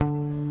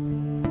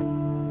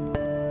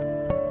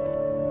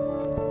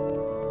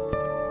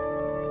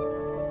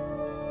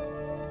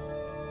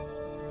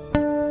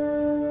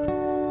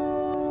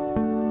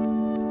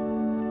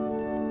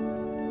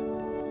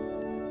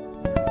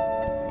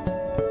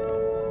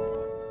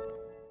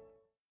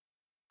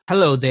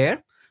Hello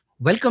there.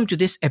 Welcome to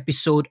this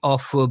episode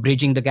of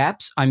Bridging the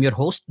Gaps. I'm your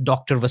host,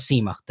 Dr.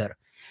 Wasim Akhtar.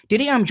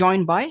 Today I'm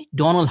joined by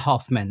Donald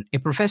Hoffman, a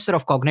professor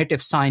of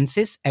cognitive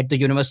sciences at the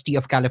University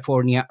of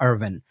California,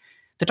 Irvine.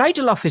 The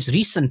title of his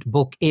recent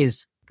book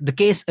is The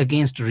Case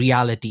Against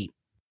Reality.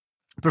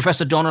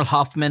 Professor Donald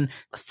Hoffman,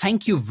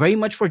 thank you very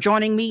much for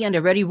joining me and a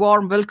very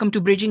warm welcome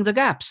to Bridging the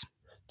Gaps.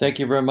 Thank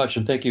you very much,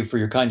 and thank you for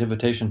your kind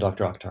invitation,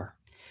 Dr. Akhtar.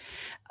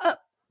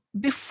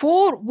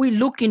 Before we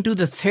look into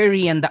the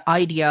theory and the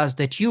ideas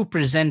that you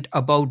present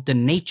about the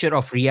nature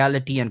of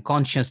reality and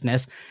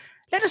consciousness,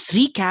 let us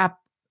recap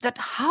that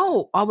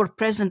how our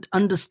present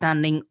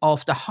understanding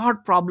of the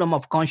hard problem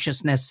of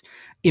consciousness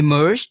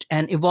emerged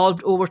and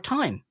evolved over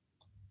time.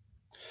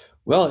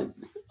 Well,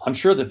 I'm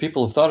sure that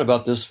people have thought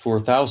about this for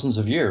thousands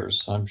of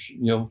years.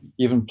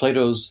 Even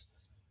Plato's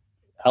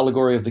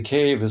allegory of the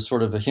cave is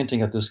sort of a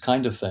hinting at this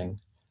kind of thing.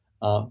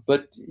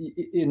 But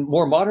in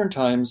more modern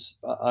times,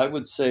 I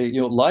would say,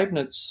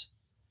 Leibniz,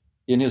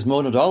 in his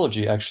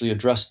monadology, actually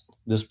addressed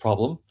this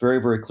problem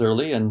very, very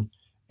clearly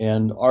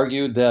and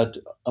argued that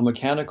a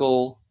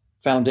mechanical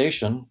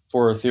foundation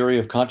for a theory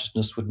of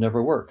consciousness would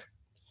never work,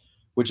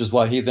 which is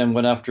why he then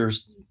went after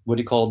what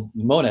he called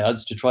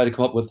monads to try to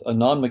come up with a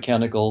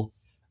non-mechanical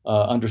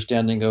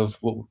understanding of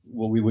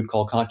what we would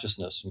call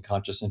consciousness and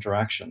conscious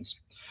interactions.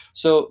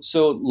 So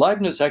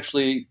Leibniz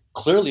actually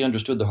clearly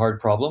understood the hard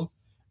problem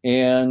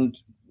and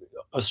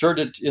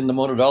asserted in the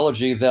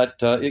monadology that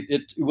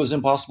it was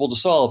impossible to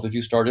solve if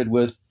you started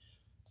with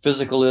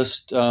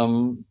physicalist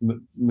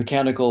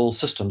mechanical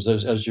systems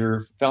as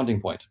your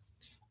founding point,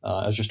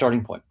 as your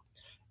starting point.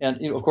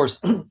 And of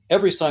course,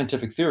 every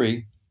scientific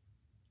theory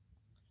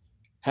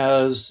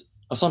has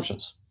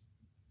assumptions.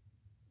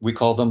 We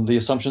call them the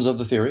assumptions of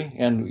the theory,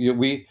 and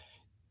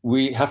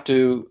we have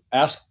to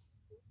ask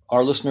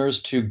our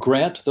listeners to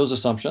grant those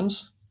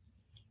assumptions.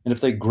 And if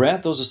they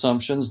grant those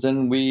assumptions,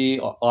 then we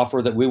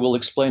offer that we will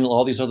explain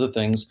all these other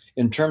things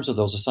in terms of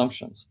those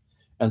assumptions.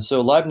 And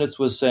so Leibniz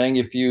was saying,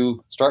 if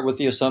you start with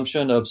the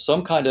assumption of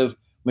some kind of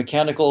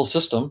mechanical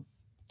system,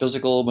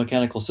 physical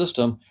mechanical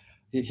system,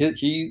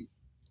 he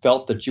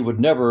felt that you would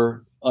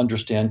never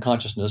understand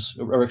consciousness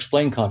or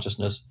explain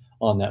consciousness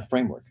on that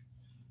framework.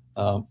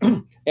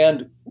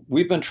 And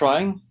we've been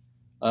trying.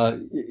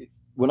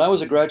 When I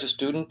was a graduate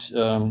student,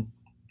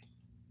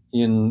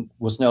 in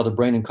what's now the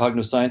Brain and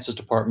Cognitive Sciences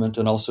Department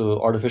and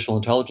also Artificial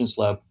Intelligence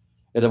Lab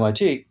at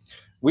MIT,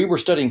 we were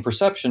studying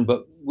perception,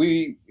 but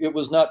it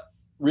was not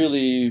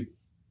really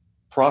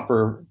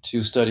proper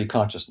to study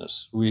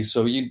consciousness.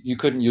 So you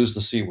couldn't use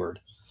the C word.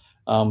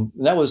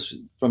 That was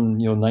from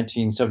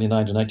 1979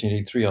 to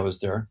 1983. I was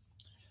there,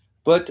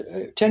 but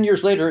 10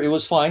 years later it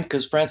was fine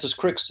because Francis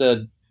Crick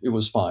said it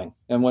was fine.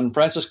 And when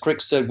Francis Crick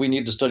said we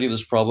need to study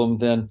this problem,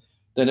 then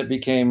it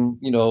became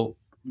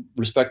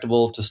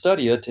respectable to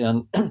study it.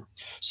 And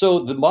so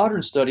the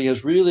modern study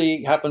has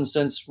really happened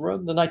since the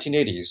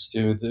 1980s.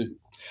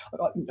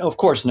 Of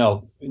course,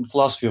 now in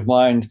philosophy of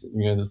mind,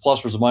 the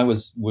philosophers of mind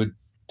would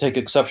take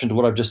exception to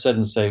what I've just said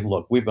and say,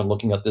 look, we've been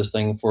looking at this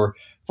thing for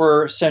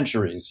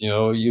centuries,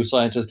 you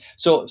scientists.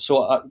 So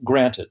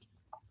granted,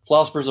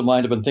 philosophers of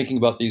mind have been thinking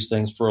about these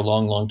things for a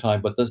long, long time.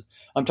 But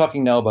I'm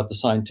talking now about the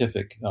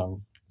scientific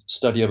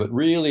study of it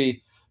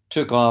really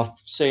took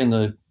off, say, in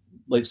the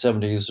late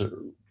 70s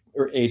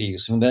or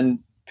 80s, and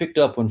then picked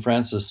up when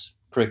Francis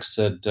Crick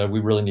said, we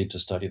really need to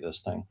study this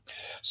thing.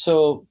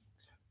 So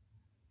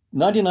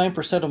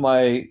 99% of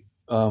my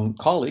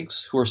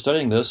colleagues who are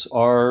studying this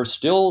are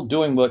still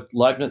doing what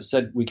Leibniz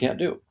said we can't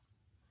do.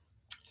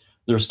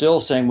 They're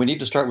still saying we need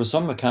to start with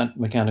some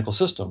mechanical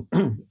system.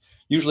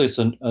 Usually it's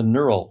a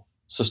neural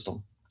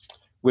system,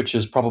 which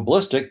is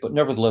probabilistic, but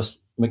nevertheless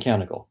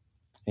mechanical.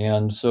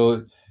 And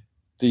so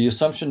the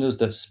assumption is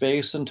that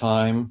space and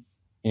time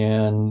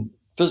and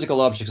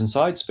physical objects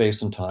inside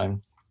space and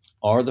time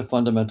are the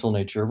fundamental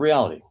nature of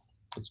reality.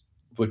 It's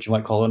what you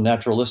might call a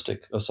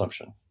naturalistic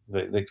assumption.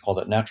 They call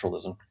that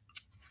naturalism.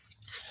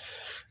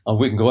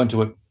 We can go into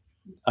what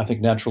I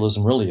think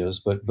naturalism really is,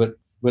 but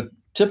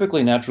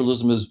typically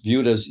naturalism is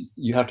viewed as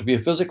you have to be a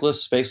physicalist.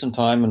 Space and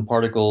time and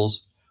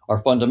particles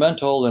are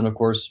fundamental, and of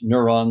course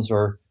neurons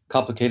are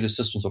complicated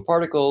systems of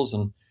particles,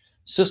 and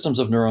systems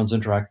of neurons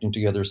interacting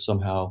together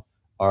somehow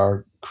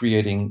are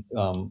creating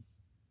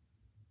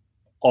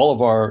all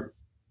of our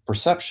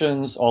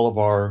perceptions, all of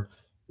our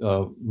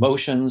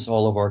motions,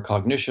 all of our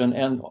cognition,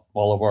 and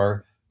all of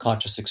our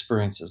conscious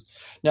experiences.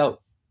 Now,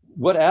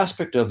 what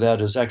aspect of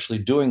that is actually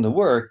doing the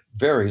work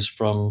varies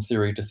from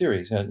theory to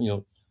theory.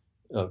 So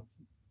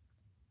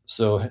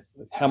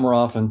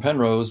Hameroff and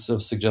Penrose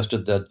have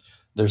suggested that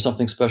there's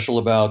something special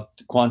about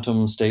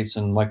quantum states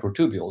and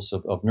microtubules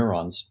of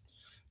neurons,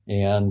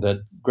 and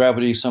that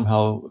gravity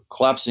somehow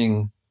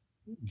collapsing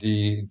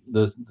the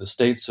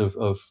states of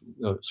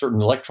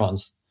certain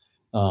electrons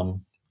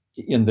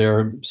in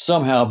there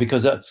somehow,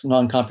 because that's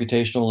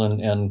non-computational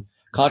and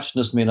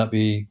consciousness may not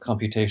be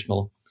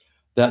computational,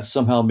 that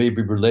somehow may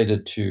be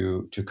related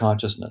to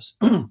consciousness.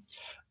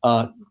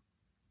 I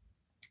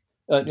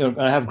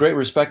have great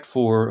respect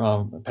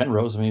for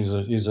Penrose. I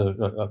mean, he's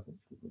a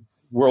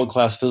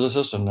world-class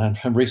physicist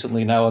and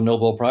recently now a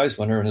Nobel Prize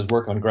winner, and his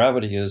work on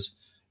gravity is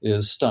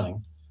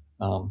stunning.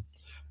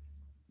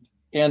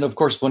 And of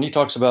course, when he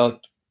talks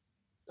about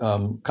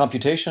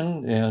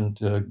computation and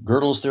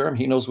Gödel's theorem,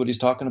 he knows what he's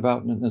talking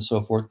about, and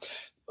so forth.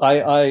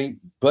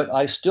 But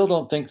I still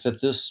don't think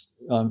that this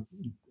the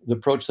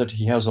approach that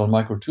he has on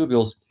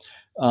microtubules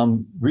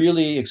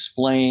really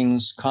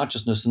explains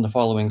consciousness in the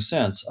following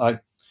sense.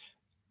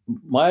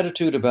 My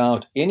attitude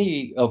about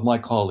any of my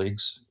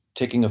colleagues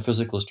taking a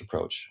physicalist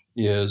approach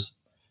is,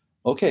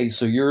 okay,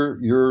 so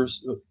you're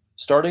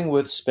starting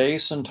with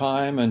space and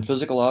time and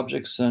physical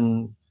objects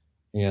and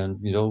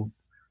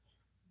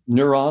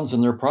neurons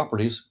and their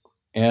properties,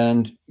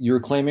 and you're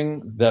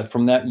claiming that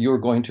from that you're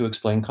going to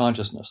explain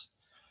consciousness.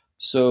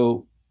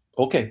 So,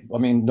 okay, I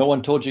mean, no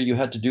one told you you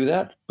had to do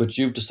that, but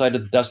you've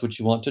decided that's what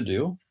you want to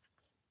do.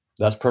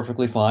 That's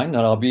perfectly fine, and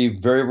I'll be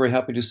very, very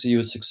happy to see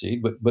you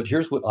succeed. But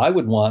here's what I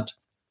would want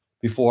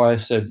before I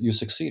said you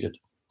succeeded.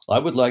 I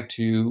would like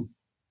to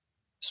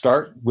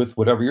start with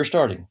whatever you're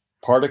starting: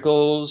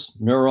 particles,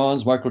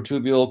 neurons,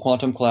 microtubule,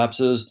 quantum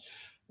collapses,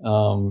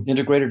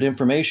 integrated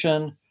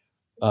information,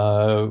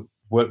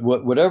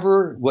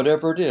 whatever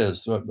it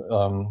is,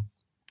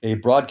 a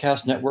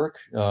broadcast network,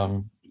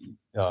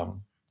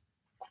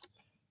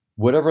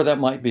 whatever that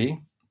might be.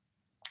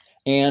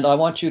 And I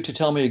want you to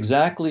tell me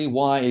exactly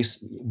why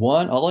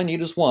all I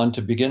need is one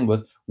to begin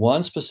with,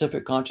 one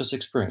specific conscious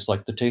experience,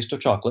 like the taste of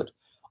chocolate.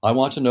 I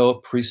want to know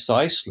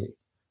precisely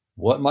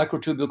what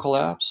microtubule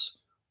collapse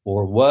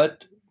or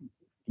what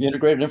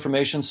integrated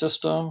information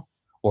system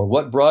or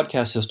what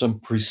broadcast system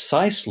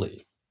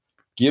precisely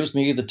gives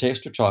me the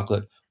taste of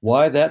chocolate,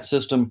 why that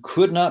system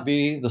could not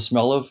be the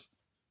smell of,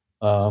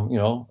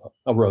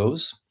 a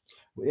rose.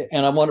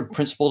 And I want a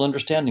principled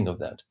understanding of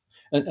that.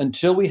 And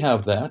until we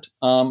have that,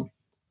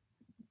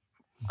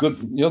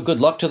 good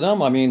luck to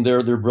them. I mean,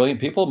 they're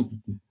brilliant people.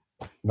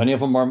 Many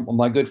of them are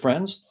my good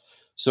friends.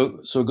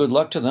 So good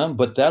luck to them.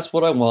 But that's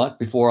what I want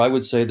before I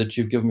would say that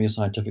you've given me a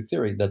scientific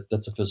theory.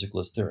 That's a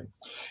physicalist theory.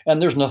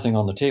 And there's nothing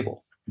on the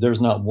table.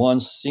 There's not one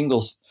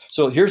single.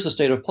 So here's the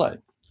state of play.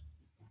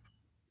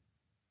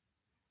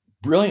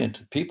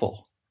 Brilliant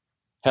people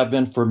have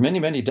been for many,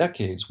 many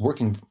decades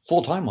working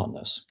full time on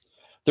this.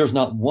 There's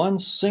not one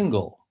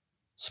single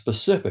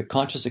specific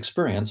conscious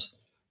experience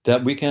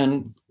that we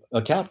can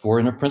account for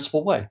in a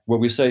principled way, where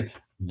we say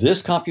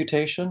this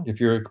computation,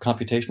 if you're a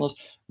computationalist,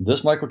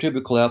 this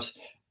microtubule collapse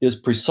is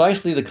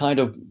precisely the kind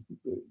of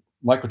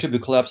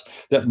microtubule collapse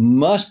that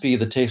must be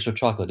the taste of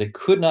chocolate. It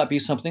could not be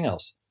something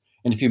else.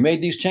 And if you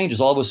made these changes,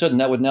 all of a sudden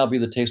that would now be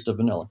the taste of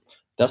vanilla.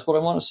 That's what I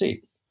want to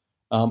see.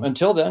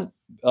 Until then,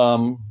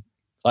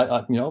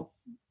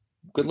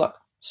 good luck.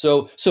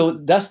 So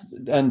that's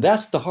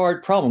the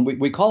hard problem.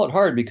 We call it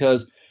hard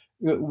because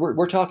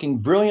we're talking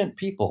brilliant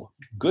people,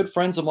 good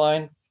friends of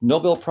mine,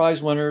 Nobel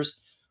Prize winners,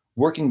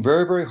 working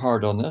very, very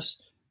hard on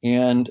this,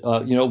 and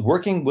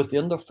working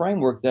within the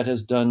framework that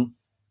has done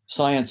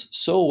science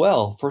so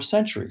well for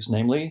centuries,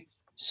 namely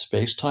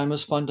space-time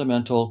is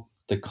fundamental,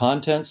 the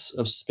contents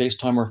of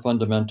space-time are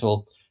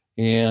fundamental,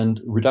 and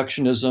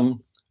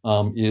reductionism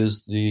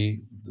is the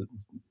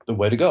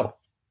way to go.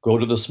 Go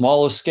to the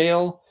smallest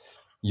scale,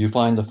 you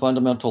find the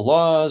fundamental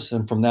laws,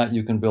 and from that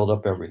you can build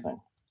up everything.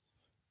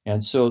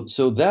 And so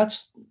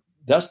that's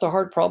the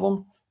hard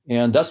problem,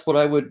 and that's what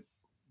I would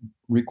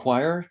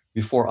require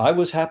before I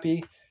was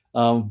happy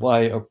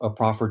by a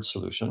proffered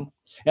solution.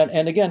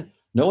 And again,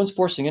 no one's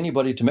forcing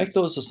anybody to make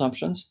those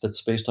assumptions that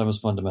space-time is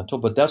fundamental,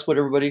 but that's what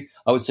everybody,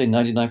 I would say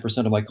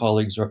 99% of my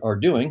colleagues are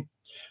doing,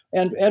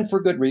 and for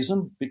good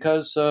reason,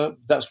 because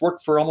that's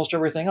worked for almost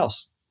everything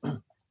else.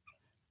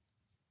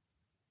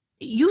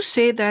 You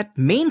say that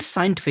main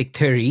scientific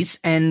theories,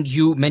 and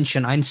you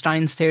mention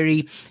Einstein's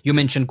theory, you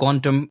mention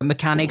quantum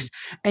mechanics,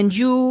 and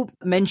you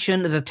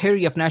mention the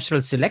theory of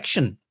natural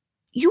selection.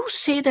 You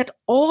say that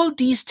all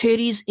these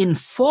theories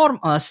inform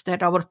us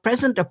that our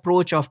present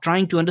approach of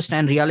trying to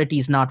understand reality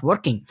is not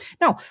working.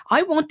 Now,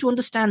 I want to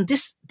understand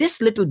this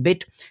little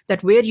bit,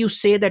 that where you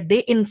say that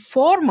they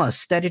inform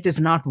us that it is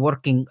not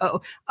working.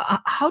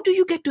 How do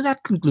you get to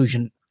that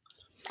conclusion?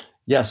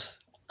 Yes.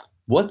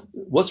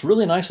 What's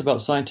really nice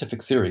about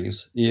scientific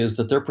theories is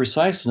that they're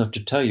precise enough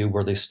to tell you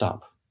where they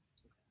stop.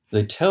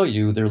 They tell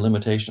you their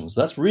limitations.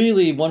 That's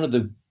really one of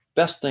the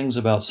best things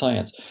about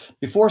science.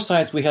 Before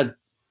science, we had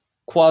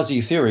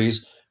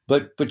quasi-theories,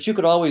 but you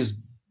could always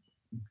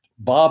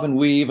bob and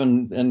weave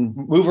and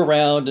move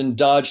around and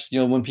dodge,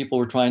 when people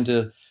were trying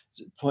to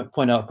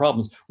point out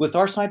problems. With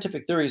our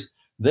scientific theories,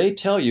 they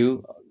tell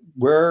you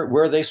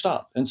where they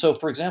stop. And so,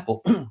 for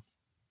example,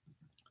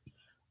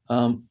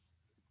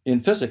 in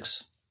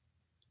physics,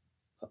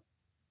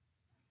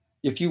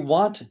 if you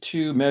want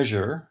to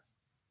measure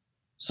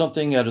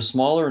something at a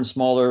smaller and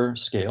smaller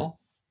scale,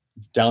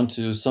 down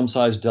to some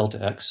size delta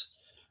x,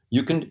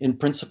 you can, in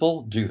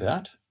principle, do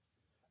that.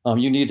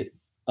 You need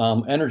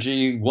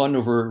energy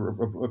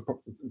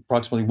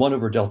approximately 1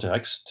 over delta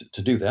x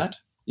to do that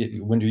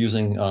when you're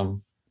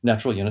using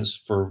natural units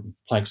for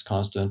Planck's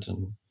constant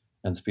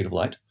and speed of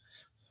light.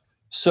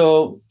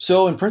 So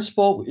in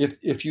principle,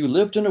 if you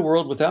lived in a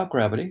world without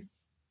gravity,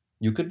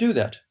 you could do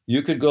that.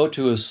 You could go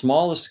to as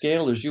small a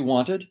scale as you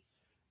wanted,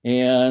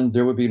 and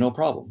there would be no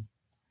problem.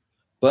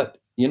 But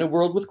in a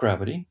world with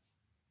gravity,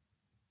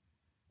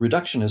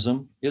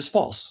 reductionism is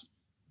false.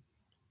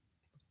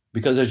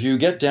 Because as you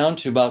get down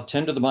to about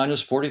 10 to the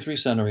minus 43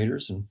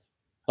 centimeters,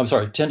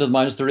 10 to the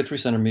minus 33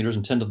 centimeters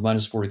and 10 to the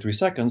minus 43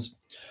 seconds,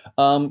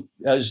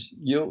 as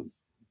you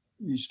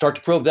start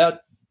to probe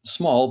that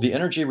small, the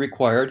energy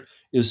required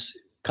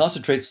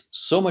concentrates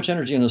so much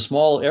energy in a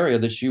small area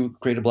that you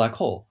create a black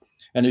hole.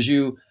 And as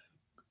you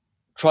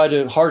try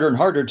to harder and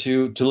harder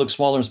to look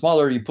smaller and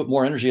smaller, you put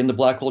more energy and the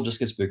black hole just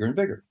gets bigger and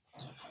bigger.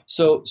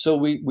 So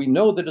we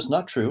know that it's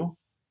not true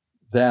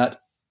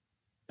that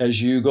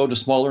as you go to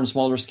smaller and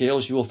smaller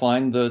scales, you will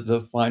find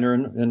the finer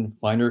and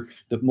finer,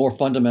 the more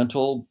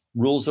fundamental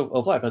rules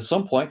of life. At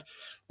some point,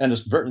 and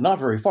it's not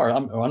very far.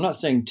 I'm not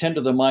saying 10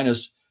 to the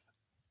minus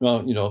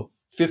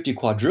 50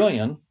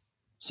 quadrillion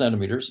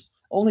centimeters,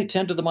 only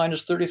 10 to the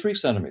minus 33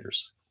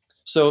 centimeters.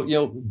 So,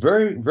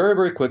 very, very,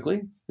 very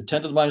quickly, the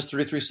 10 to the minus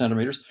 33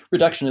 centimeters,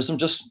 reductionism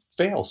just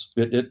fails.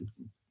 It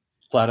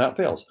flat out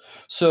fails.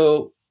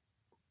 So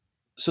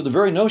the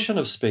very notion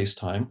of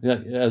space-time,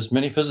 as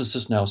many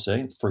physicists now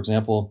say, for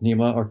example,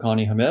 Nima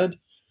Arkani Hamed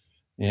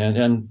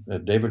and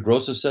David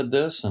Gross has said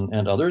this,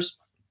 and others,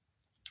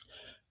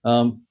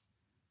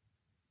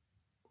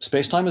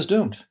 space-time is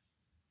doomed.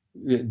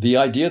 The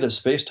idea that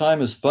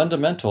space-time is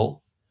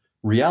fundamental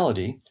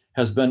reality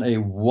has been a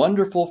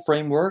wonderful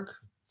framework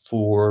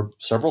for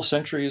several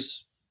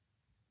centuries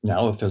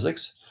now of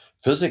physics.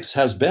 Physics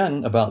has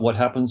been about what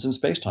happens in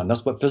space-time.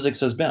 That's what physics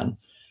has been.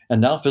 And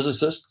now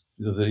physicists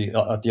at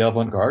the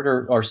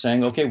avant-garde are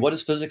saying, okay, what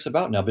is physics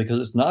about now? Because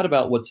it's not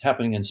about what's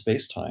happening in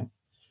space-time.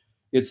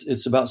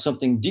 It's about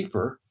something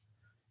deeper.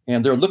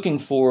 And they're looking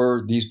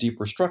for these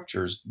deeper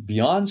structures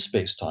beyond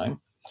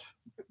space-time.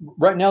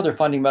 Right now, they're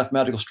finding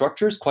mathematical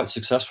structures quite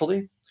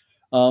successfully.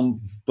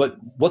 But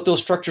what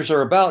those structures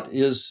are about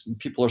is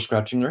people are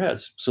scratching their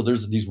heads. So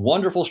there's these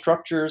wonderful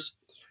structures.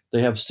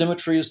 They have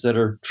symmetries that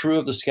are true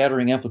of the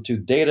scattering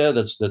amplitude data.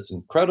 That's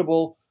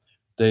incredible.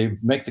 They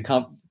make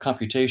the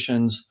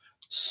computations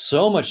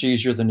so much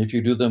easier than if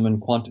you do them in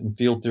quantum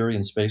field theory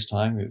and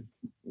space-time.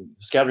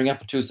 Scattering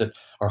amplitudes that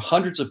are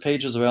hundreds of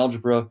pages of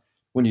algebra,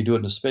 when you do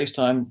it in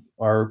space-time,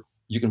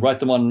 you can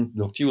write them on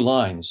a few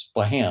lines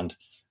by hand.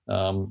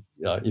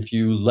 If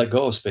you let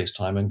go of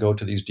space-time and go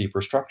to these deeper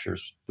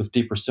structures with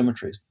deeper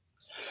symmetries.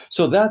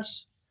 So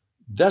that's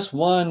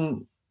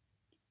one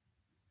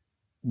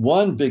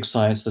big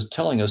science that's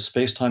telling us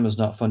space-time is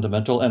not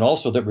fundamental, and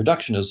also that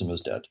reductionism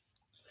is dead.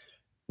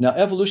 Now,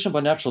 evolution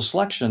by natural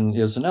selection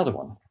is another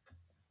one.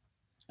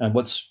 And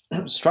what's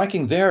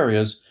striking there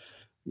is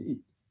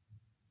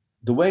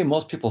the way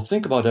most people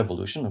think about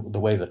evolution, the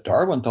way that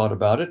Darwin thought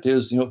about it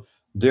is,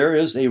 there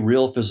is a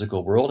real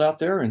physical world out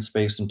there in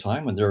space and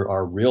time, and there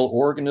are real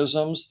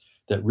organisms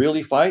that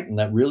really fight and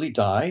that really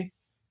die,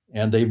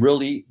 and they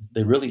really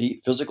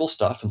eat physical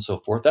stuff and so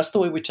forth. That's the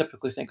way we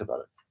typically think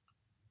about it.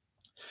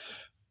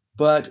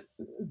 But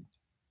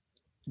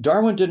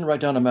Darwin didn't write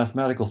down a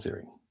mathematical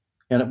theory.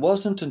 And it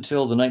wasn't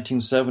until the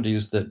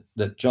 1970s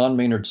that John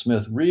Maynard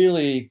Smith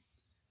really,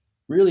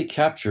 really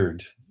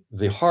captured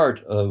the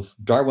heart of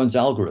Darwin's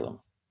algorithm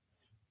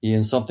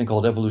in something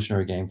called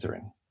evolutionary game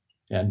theory,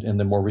 and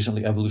then more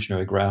recently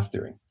evolutionary graph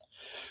theory.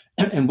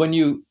 And when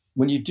you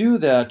do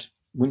that,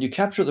 when you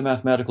capture the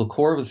mathematical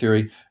core of the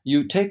theory,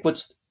 you take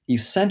what's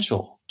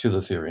essential to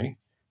the theory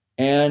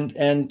and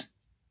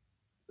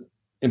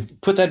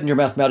put that in your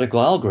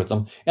mathematical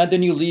algorithm, and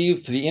then you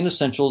leave the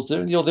inessentials.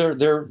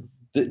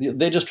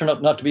 They just turn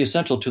out not to be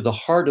essential to the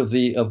heart of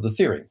the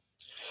theory.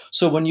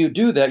 So when you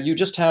do that, you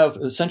just have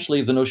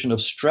essentially the notion of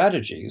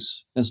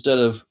strategies instead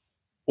of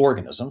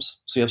organisms.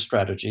 So you have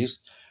strategies,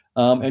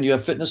 and you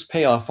have fitness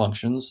payoff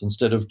functions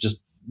instead of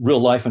just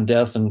real life and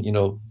death and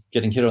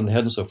getting hit on the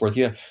head and so forth.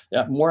 Yeah,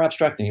 more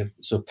abstract thing.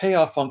 So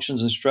payoff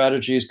functions and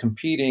strategies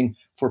competing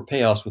for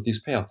payoffs with these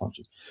payoff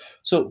functions.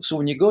 So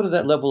when you go to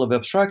that level of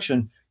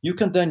abstraction, you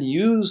can then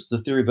use the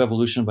theory of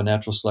evolution by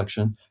natural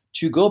selection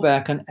to go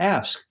back and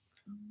ask,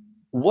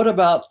 what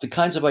about the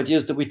kinds of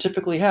ideas that we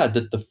typically had,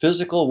 that the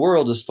physical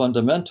world is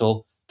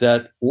fundamental,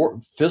 that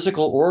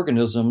physical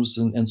organisms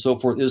and so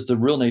forth is the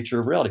real nature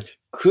of reality?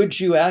 Could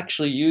you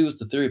actually use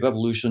the theory of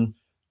evolution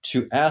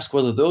to ask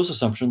whether those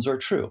assumptions are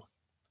true?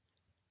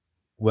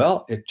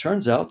 Well, it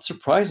turns out,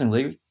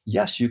 surprisingly,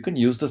 yes, you can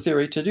use the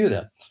theory to do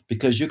that,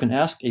 because you can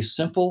ask a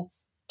simple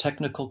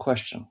technical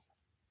question.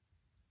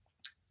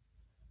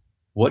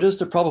 What is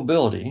the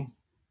probability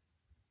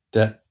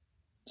that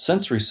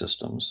sensory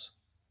systems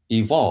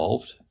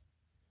evolved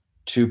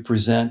to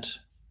present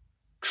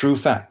true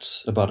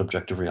facts about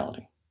objective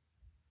reality?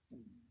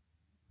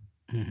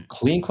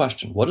 Clean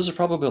question. What is the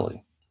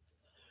probability?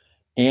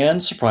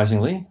 And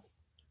surprisingly,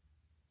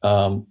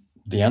 the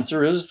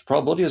answer is the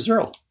probability is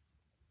 0.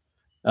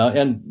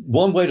 And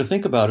one way to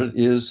think about it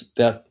is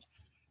that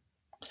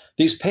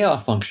these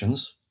payoff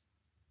functions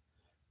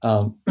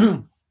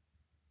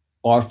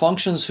are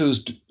functions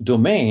whose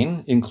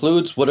domain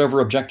includes whatever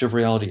objective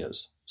reality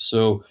is.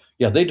 So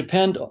yeah, they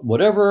depend,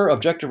 whatever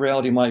objective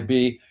reality might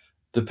be,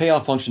 the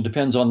payoff function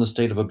depends on the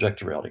state of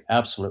objective reality,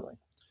 absolutely.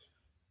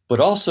 But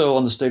also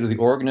on the state of the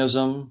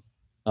organism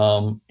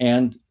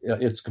and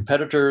its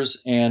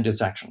competitors and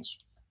its actions.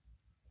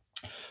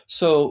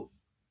 So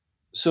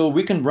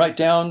we can write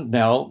down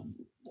now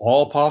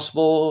all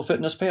possible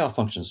fitness payoff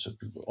functions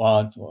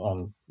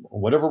on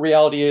whatever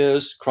reality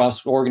is,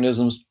 across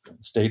organisms,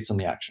 states, and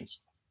the actions.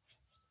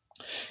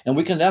 And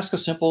we can ask a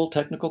simple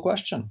technical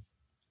question.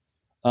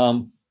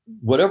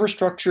 Whatever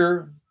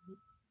structure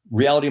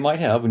reality might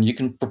have, and you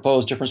can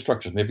propose different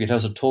structures. Maybe it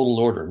has a total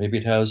order. Maybe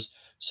it has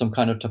some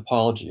kind of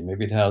topology.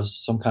 Maybe it has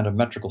some kind of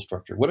metrical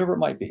structure, whatever it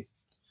might be.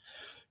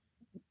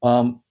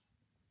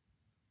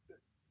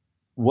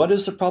 What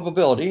is the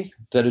probability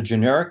that a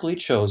generically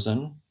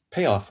chosen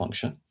payoff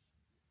function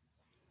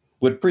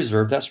would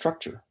preserve that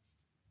structure?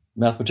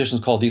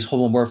 Mathematicians call these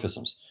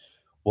homomorphisms.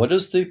 What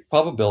is the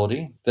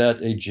probability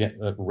that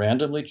a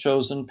randomly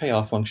chosen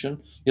payoff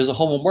function is a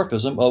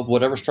homomorphism of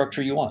whatever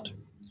structure you want?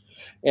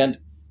 And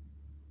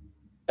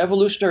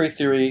evolutionary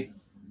theory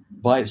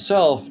by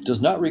itself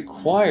does not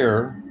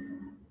require,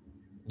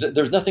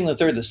 there's nothing in the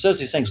theory that says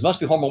these things must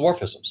be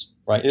homomorphisms,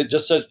 right? It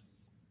just says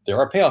there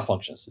are payoff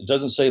functions. It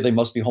doesn't say they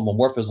must be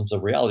homomorphisms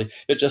of reality.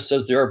 It just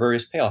says there are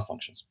various payoff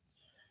functions.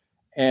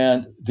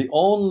 And the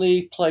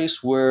only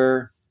place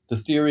where the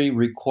theory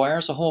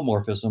requires a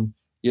homomorphism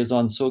is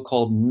on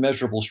so-called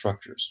measurable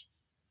structures.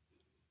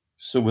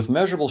 So with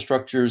measurable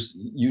structures,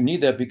 you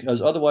need that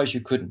because otherwise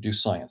you couldn't do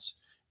science.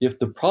 If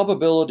the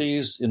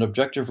probabilities in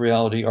objective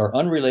reality are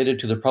unrelated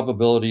to the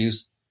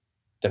probabilities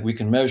that we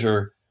can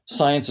measure,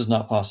 science is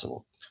not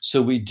possible.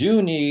 So we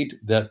do need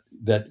that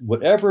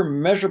whatever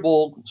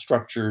measurable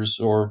structures,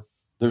 or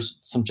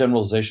there's some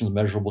generalizations of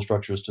measurable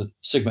structures to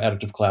sigma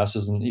additive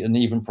classes, and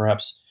even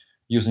perhaps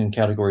using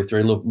category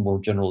theory, a little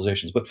more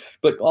generalizations,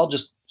 but I'll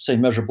just say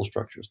measurable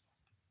structures.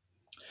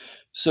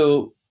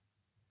 So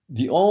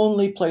the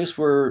only place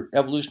where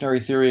evolutionary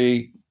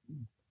theory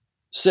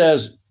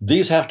says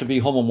these have to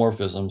be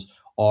homomorphisms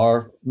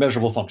are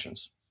measurable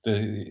functions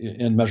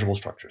in measurable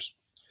structures.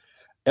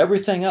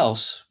 Everything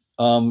else,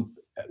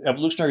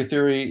 evolutionary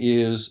theory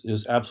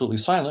is absolutely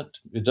silent.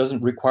 It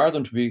doesn't require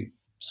them to be.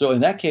 So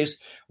in that case,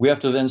 we have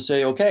to then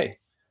say, okay,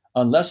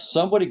 unless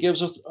somebody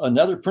gives us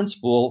another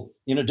principle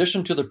in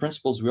addition to the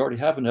principles we already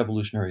have in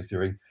evolutionary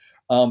theory,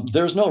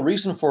 there's no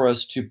reason for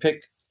us to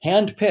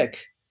hand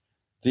pick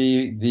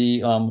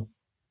the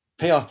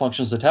payoff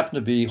functions that happen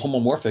to be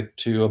homomorphic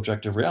to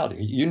objective reality.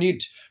 You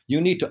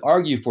need to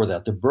argue for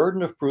that. The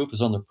burden of proof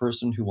is on the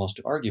person who wants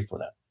to argue for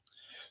that.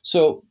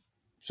 So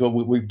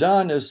what we've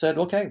done is said,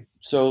 okay,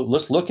 so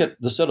let's look at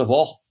the set of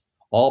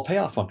all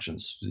payoff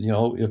functions. You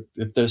know,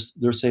 if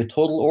there's say a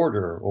total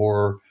order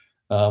or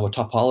a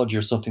topology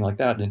or something like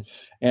that,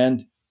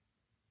 and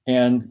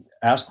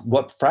ask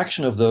what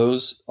fraction of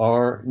those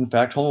are in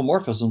fact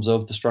homomorphisms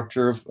of the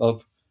structure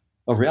of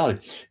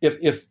reality.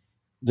 If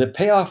the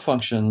payoff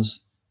functions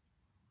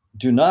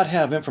do not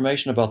have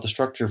information about the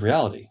structure of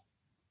reality,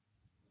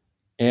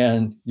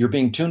 and you're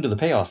being tuned to the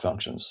payoff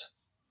functions,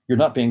 you're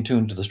not being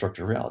tuned to the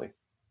structure of reality,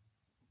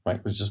 right?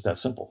 It's just that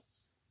simple.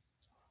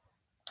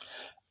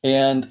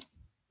 And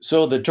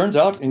so that turns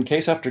out in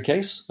case after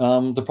case,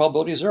 the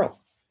probability is zero.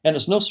 And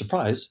it's no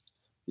surprise.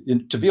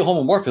 To be a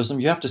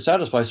homomorphism, you have to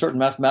satisfy certain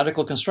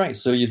mathematical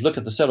constraints. So you'd look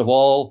at the set of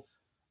all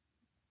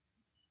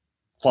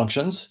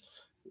functions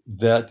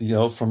that,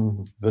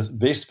 from the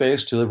base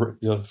space to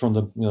from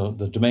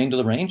the domain to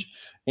the range.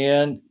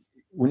 And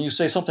when you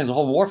say something's a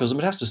homomorphism,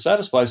 it has to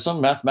satisfy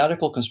some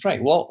mathematical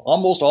constraint. Well,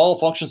 almost all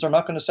functions are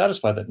not going to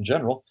satisfy that in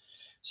general.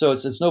 So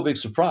it's no big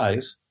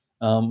surprise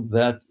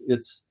that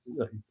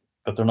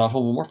they're not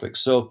homomorphic.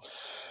 So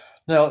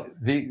now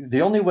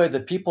the only way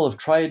that people have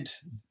tried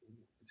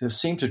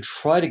to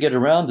try to get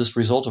around this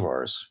result of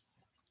ours,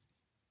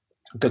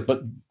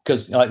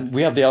 because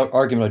we have the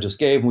argument I just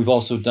gave, and we've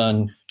also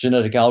done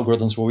genetic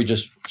algorithms where we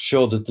just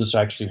show that this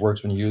actually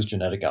works when you use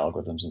genetic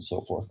algorithms and so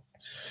forth.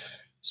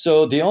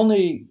 So the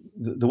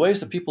ways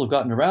that people have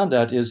gotten around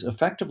that is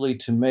effectively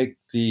to make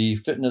the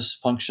fitness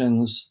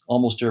functions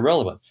almost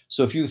irrelevant.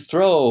 So if you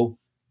throw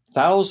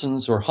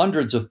thousands or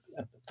hundreds of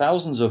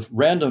thousands of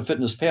random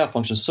fitness payoff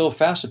functions so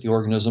fast at the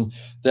organism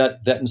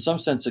that in some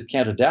sense it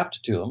can't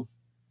adapt to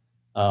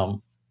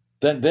them,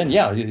 then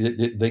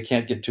they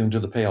can't get tuned to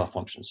the payoff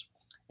functions.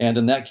 And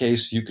in that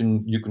case, you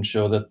can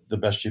show that the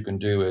best you can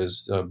do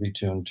is be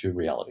tuned to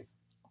reality.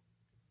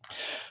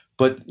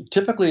 But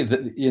typically,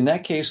 in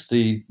that case,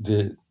 the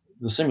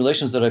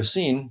simulations that I've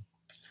seen,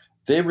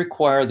 they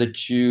require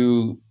that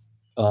you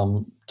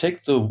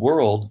take the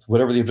world,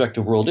 whatever the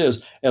objective world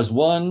is, as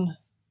one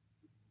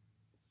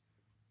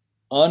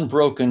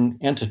unbroken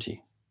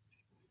entity.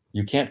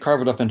 You can't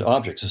carve it up into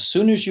objects. As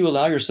soon as you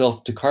allow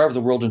yourself to carve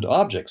the world into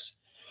objects,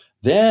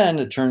 then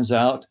it turns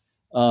out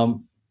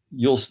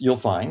you'll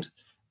find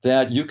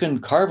that you can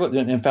carve it.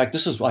 In fact,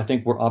 this is, I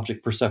think, where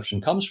object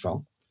perception comes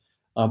from.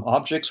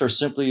 Objects are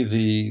simply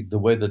the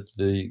way that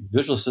the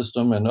visual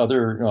system and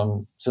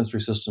other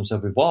sensory systems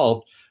have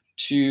evolved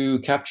to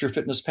capture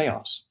fitness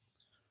payoffs.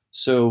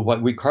 So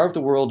what we carve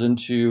the world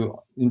into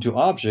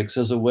objects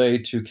as a way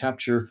to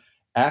capture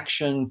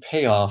action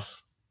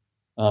payoff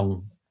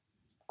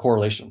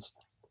correlations.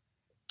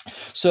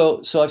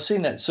 So I've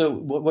seen that. So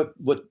what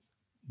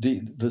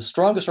the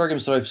strongest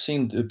arguments that I've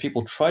seen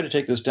people try to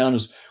take this down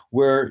is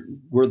where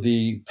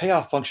the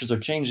payoff functions are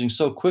changing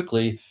so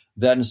quickly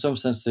that in some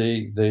sense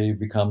they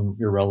become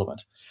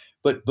irrelevant.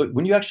 But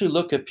when you actually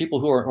look at people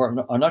who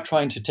are not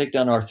trying to take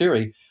down our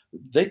theory,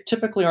 they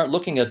typically aren't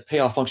looking at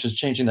payoff functions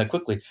changing that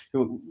quickly.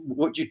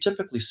 What you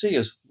typically see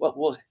is,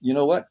 well, you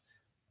know what?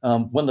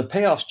 When the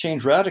payoffs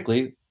change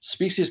radically,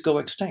 species go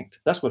extinct.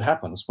 That's what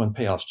happens when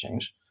payoffs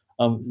change.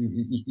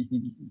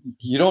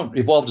 You don't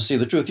evolve to see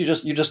the truth.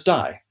 You just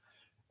die.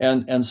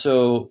 And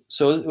so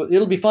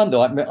it'll be fun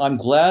though. I'm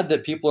glad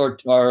that people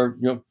are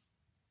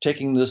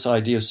taking this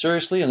idea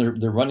seriously,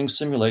 and they're running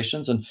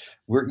simulations, and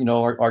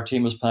our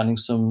team is planning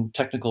some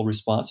technical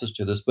responses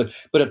to this. But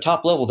at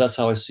top level, that's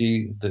how I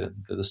see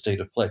the state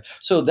of play.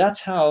 So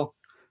that's how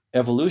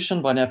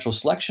evolution by natural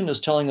selection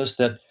is telling us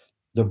that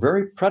the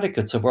very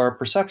predicates of our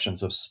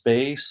perceptions of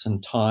space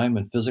and time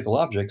and physical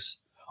objects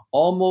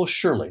almost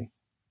surely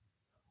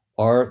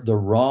are the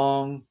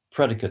wrong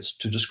predicates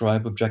to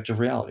describe objective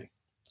reality.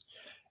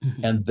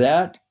 Mm-hmm. And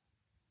that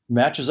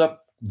matches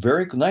up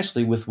very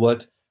nicely with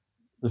what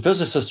the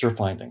physicists are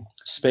finding.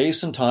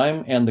 Space and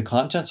time and the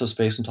contents of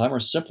space and time are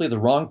simply the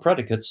wrong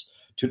predicates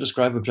to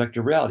describe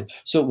objective reality.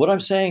 So what I'm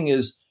saying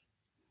is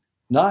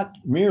not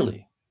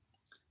merely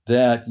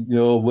that,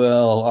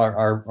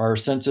 our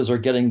senses are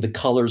getting the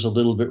colors a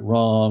little bit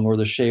wrong, or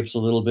the shapes a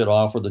little bit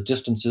off, or the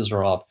distances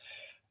are off.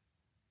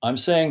 I'm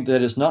saying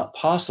that it's not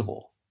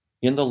possible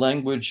in the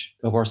language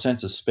of our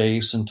senses,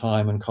 space and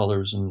time and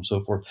colors and so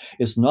forth.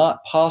 It's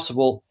not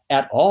possible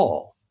at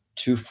all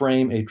to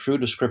frame a true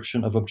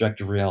description of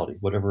objective reality,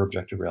 whatever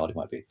objective reality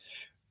might be.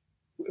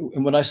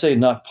 And when I say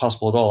not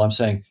possible at all, I'm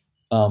saying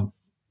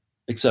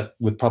except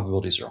with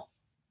probability zero.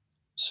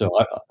 So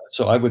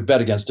I would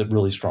bet against it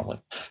really strongly.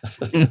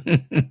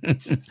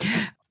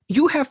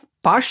 You have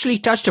partially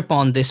touched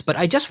upon this, but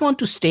I just want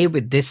to stay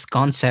with this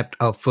concept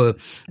of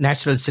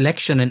natural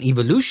selection and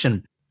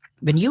evolution.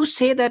 When you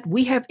say that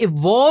we have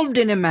evolved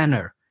in a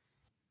manner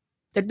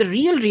that the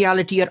real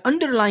reality or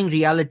underlying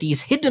reality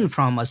is hidden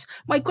from us,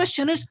 my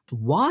question is,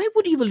 why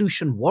would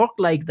evolution work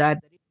like that?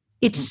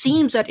 It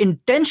seems that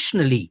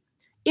intentionally,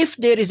 if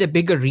there is a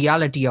bigger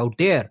reality out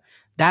there,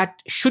 that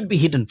should be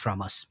hidden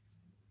from us.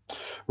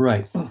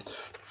 Right.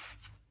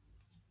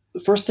 The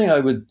first thing I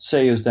would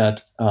say is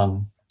that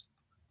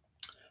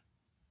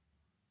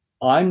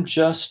I'm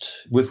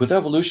just, with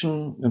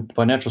evolution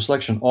by natural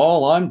selection,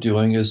 all I'm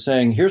doing is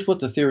saying, here's what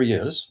the theory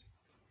is.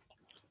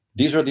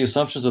 These are the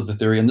assumptions of the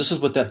theory, and this is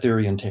what that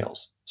theory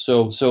entails.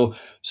 So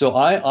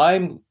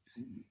I'm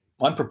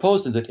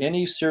proposing that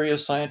any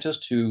serious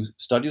scientist who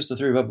studies the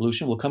theory of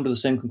evolution will come to the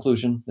same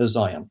conclusion as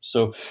I am.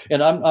 So,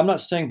 and I'm not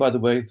saying, by the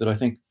way, that I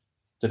think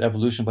that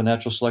evolution by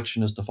natural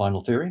selection is the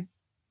final theory,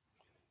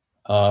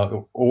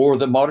 or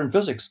that modern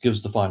physics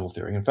gives the final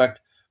theory. In fact,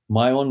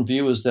 my own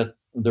view is that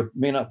there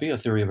may not be a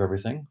theory of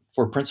everything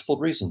for principled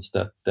reasons.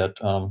 That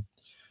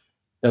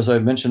as I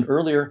mentioned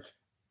earlier,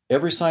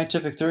 every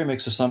scientific theory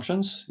makes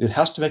assumptions. It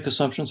has to make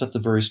assumptions at the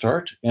very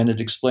start, and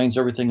it explains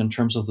everything in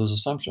terms of those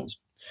assumptions.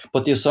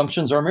 But the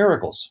assumptions are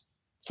miracles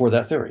for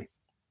that theory.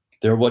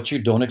 They're what you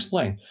don't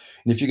explain.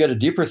 And if you get a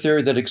deeper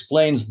theory that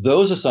explains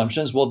those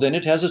assumptions, well, then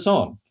it has its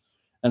own.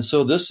 And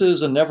so this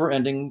is a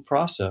never-ending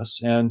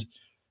process. And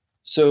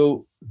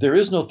so there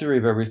is no theory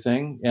of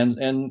everything,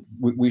 and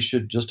we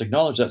should just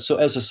acknowledge that. So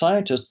as a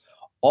scientist,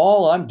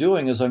 all I'm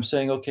doing is I'm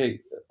saying, okay,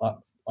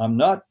 I'm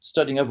not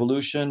studying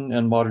evolution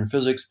and modern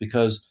physics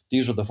because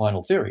these are the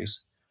final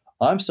theories.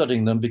 I'm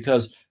studying them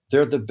because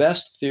they're the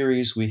best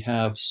theories we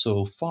have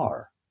so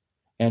far.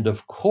 And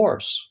of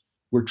course,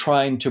 we're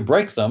trying to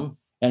break them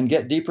and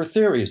get deeper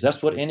theories.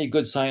 That's what any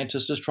good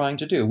scientist is trying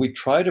to do. We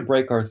try to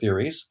break our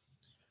theories.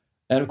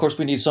 And of course,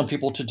 we need some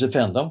people to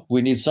defend them.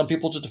 We need some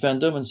people to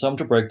defend them and some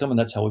to break them. And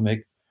that's how we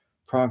make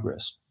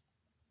progress.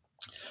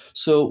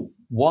 So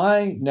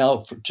why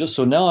now,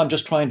 now I'm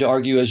just trying to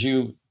argue, as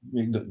you,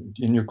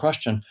 in your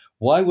question,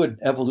 why would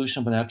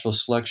evolution by natural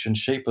selection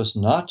shape us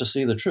not to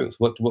see the truth?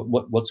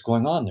 What's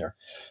going on there?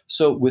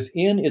 So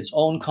within its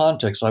own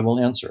context, I will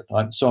answer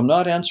it. So I'm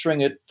not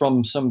answering it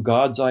from some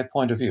God's eye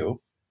point of view.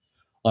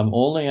 I'm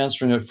only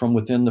answering it from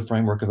within the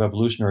framework of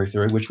evolutionary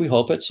theory, which we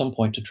hope at some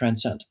point to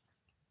transcend.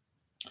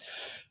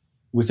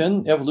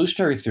 Within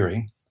evolutionary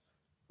theory,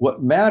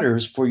 what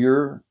matters for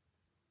your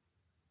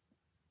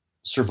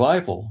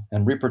survival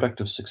and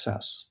reproductive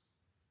success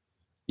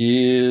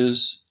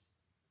is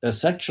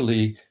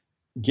essentially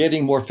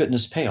getting more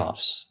fitness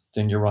payoffs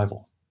than your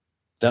rival.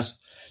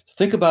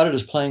 Think about it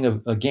as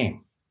playing a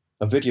game,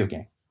 a video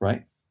game,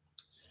 right?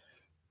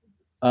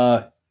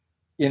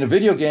 In a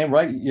video game,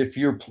 right, if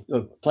you're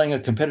playing a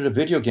competitive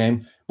video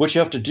game, What you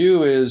have to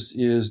do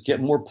is get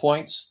more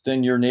points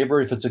than your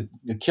neighbor. If it's a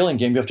killing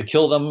game, you have to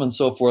kill them and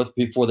so forth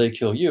before they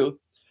kill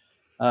you.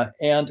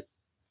 And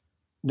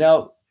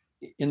now,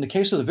 in the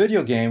case of the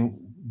video game,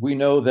 we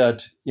know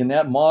that in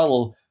that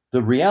model,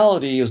 the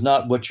reality is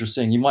not what you're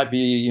seeing. You might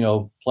be,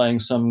 playing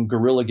some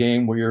guerrilla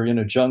game where you're in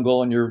a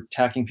jungle and you're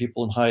attacking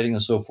people and hiding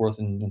and so forth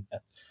and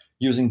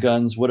using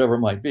guns, whatever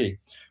it might be.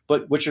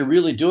 But what you're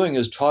really doing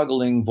is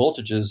toggling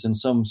voltages in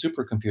some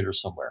supercomputer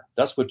somewhere.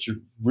 That's what you're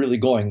really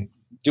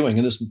doing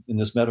in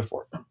this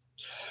metaphor.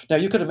 Now,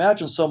 you could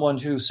imagine someone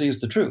who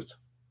sees the truth.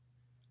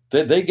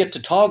 They get to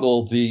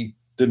toggle the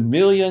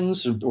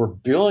millions or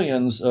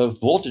billions of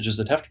voltages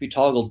that have to be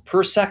toggled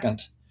per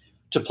second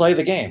to play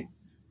the game.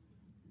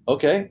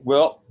 Okay,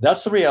 well,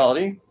 that's the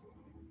reality.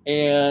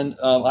 And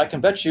I can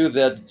bet you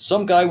that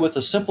some guy with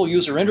a simple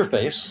user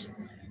interface,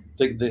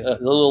 the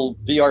little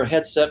VR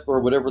headset or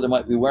whatever they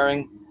might be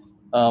wearing,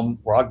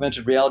 or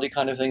augmented reality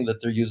kind of thing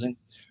that they're using,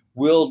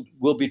 will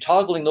be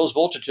toggling those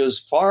voltages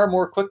far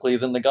more quickly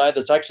than the guy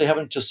that's actually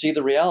having to see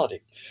the reality.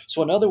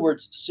 So in other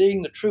words,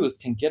 seeing the truth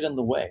can get in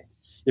the way.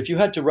 If you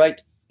had to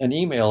write an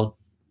email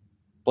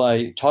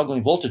by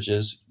toggling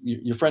voltages,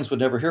 your friends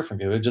would never hear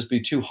from you. It would just be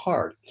too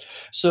hard.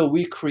 So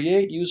we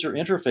create user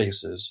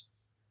interfaces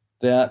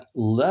that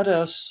let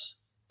us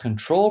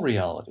control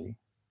reality,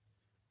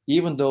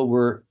 even though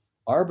we're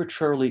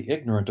arbitrarily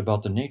ignorant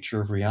about the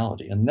nature of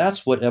reality. And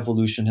that's what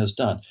evolution has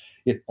done.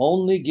 It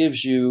only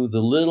gives you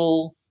the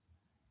little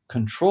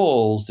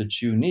controls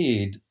that you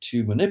need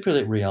to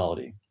manipulate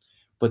reality,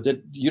 but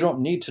that you don't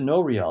need to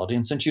know reality.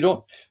 And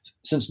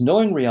since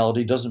knowing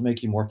reality doesn't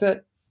make you more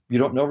fit, you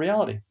don't know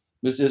reality.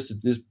 It's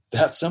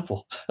that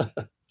simple.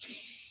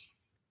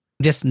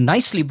 This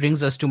nicely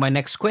brings us to my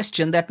next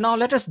question, that now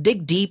let us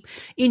dig deep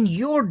in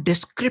your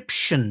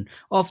description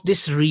of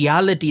this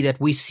reality that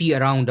we see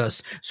around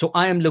us. So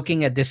I am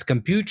looking at this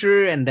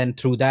computer, and then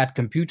through that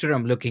computer,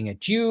 I'm looking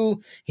at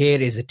you. Here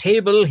is a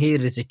table.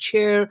 Here is a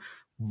chair.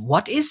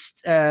 What is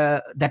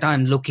that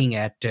I'm looking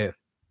at?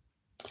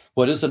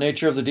 What is the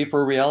nature of the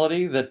deeper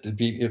reality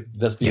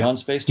that's beyond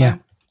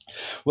space-time? Yeah.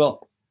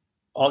 Well,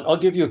 I'll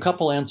give you a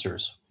couple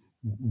answers.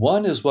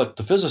 One is what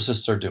the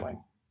physicists are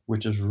doing,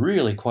 which is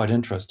really quite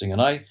interesting.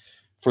 And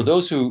for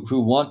those who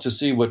want to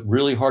see what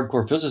really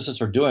hardcore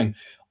physicists are doing,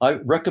 I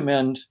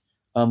recommend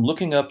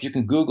looking up, you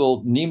can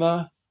Google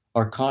Nima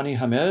Arkani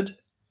Hamed,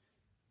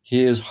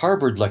 his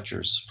Harvard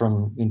lectures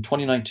in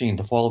 2019,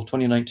 the fall of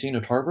 2019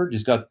 at Harvard.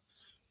 He's got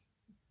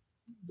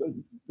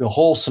a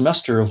whole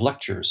semester of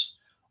lectures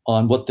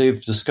on what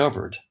they've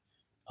discovered,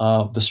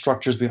 the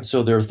structures.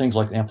 So there are things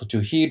like the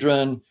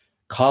amplitude-hedron,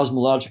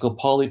 cosmological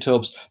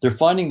polytopes. They're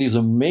finding these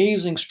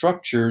amazing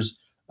structures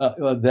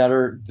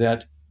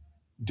that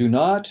do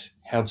not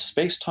have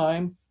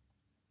space-time.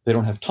 They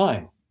don't have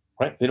time,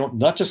 right? They don't,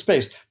 not just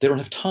space. They don't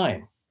have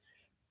time.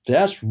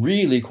 That's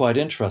really quite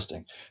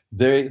interesting.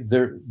 They're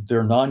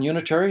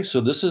non-unitary.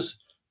 So this is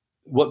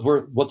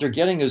what they're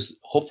getting is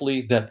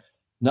hopefully that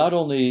not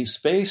only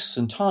space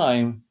and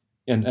time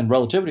and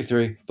relativity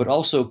theory, but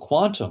also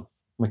quantum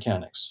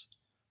mechanics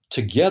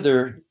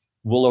together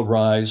will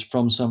arise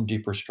from some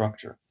deeper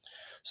structure.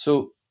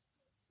 So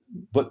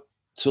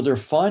they're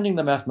finding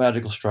the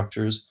mathematical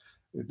structures.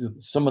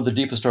 Some of the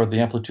deepest are the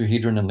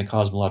amplitude-hedron and the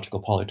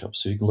cosmological polytopes.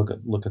 So you can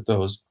look at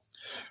those.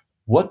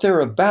 What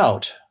they're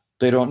about,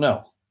 they don't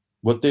know.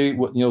 What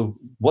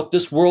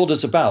this world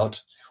is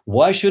about.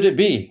 Why should it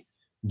be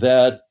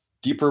that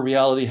deeper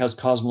reality has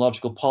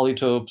cosmological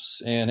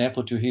polytopes and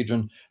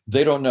amplitude-hedron?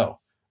 They don't know.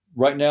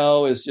 Right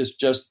now, it's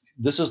just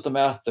this is the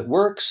math that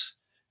works.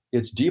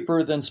 It's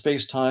deeper than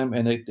space-time,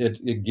 and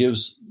it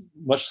gives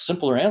much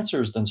simpler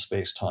answers than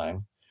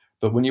space-time.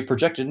 But when you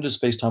project it into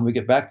space-time, we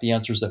get back the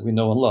answers that we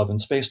know and love in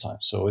space-time.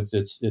 So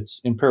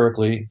it's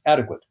empirically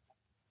adequate.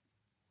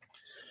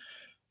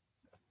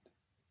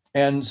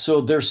 And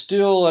so they're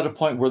still at a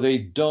point where they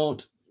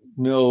don't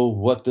know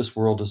what this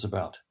world is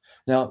about.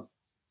 Now,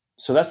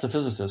 so that's the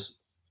physicist.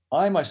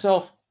 I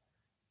myself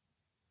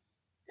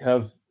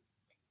have,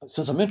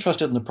 since I'm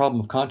interested in the problem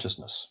of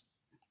consciousness,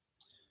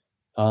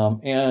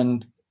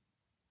 and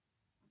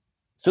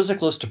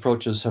physicalist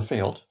approaches have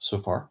failed so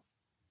far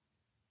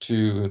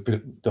to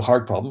the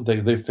hard problem.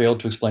 They failed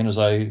to explain, as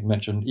I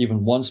mentioned,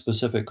 even one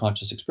specific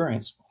conscious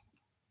experience.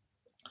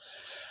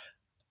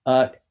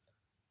 And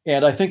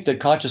I think that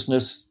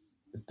consciousness,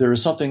 there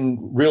is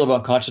something real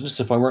about consciousness.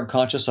 If I weren't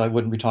conscious, I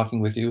wouldn't be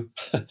talking with you.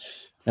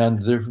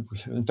 And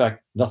in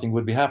fact, nothing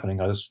would be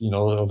happening as,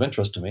 of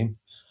interest to me.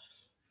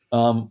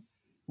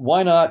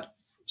 Why not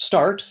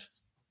start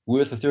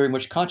with a theory in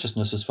which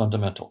consciousness is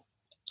fundamental?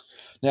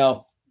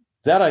 Now,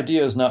 that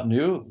idea is not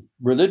new.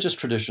 Religious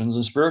traditions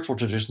and spiritual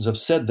traditions have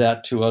said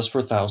that to us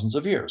for thousands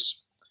of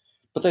years,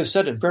 but they've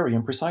said it very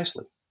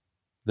imprecisely.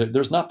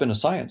 There's not been a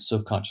science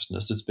of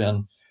consciousness. It's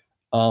been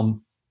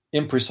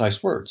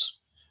imprecise words.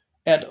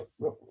 And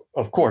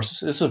of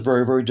course, this is a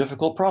very, very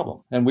difficult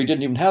problem. And we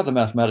didn't even have the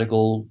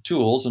mathematical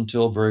tools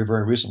until very,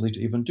 very recently to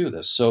even do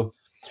this. So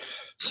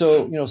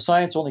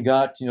science only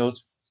got,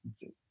 400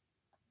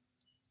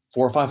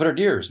 or 500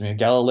 years.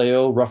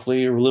 Galileo,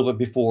 roughly, or a little bit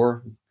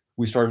before,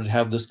 we started to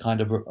have this kind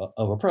of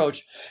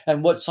approach.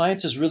 And what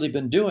science has really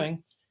been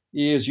doing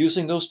is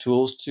using those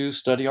tools to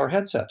study our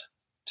headset,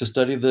 to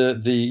study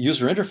the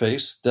user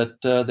interface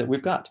that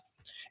we've got.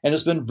 And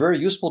it's been very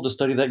useful to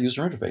study that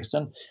user interface.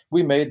 And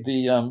we made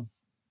the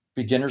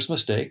beginner's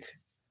mistake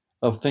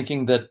of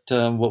thinking that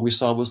what we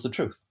saw was the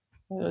truth.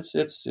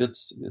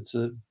 It's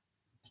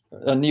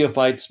a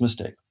neophyte's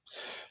mistake.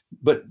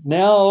 But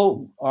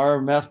now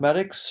our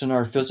mathematics and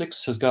our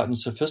physics has gotten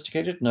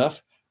sophisticated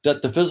enough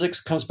that the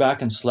physics comes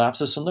back and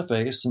slaps us in the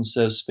face and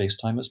says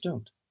space-time is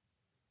doomed.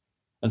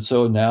 And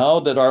so now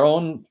that our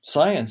own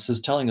science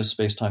is telling us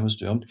space-time is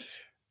doomed,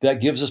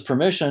 that gives us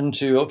permission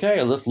to,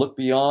 okay, let's look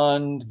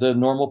beyond the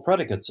normal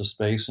predicates of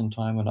space and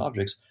time and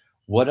objects.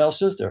 What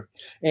else is there?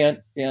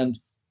 And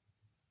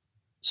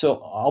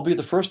so I'll be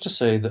the first to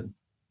say that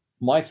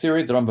my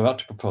theory that I'm about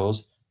to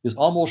propose is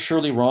almost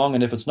surely wrong.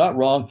 And if it's not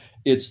wrong,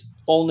 it's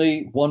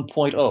only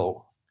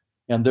 1.0.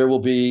 And there will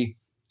be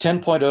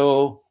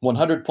 10.0,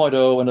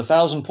 100.0, and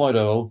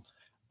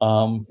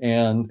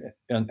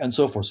 1,000.0, and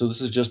so forth. So this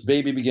is just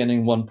baby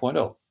beginning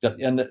 1.0.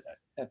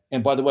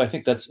 And by the way, I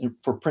think that's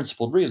for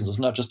principled reasons. It's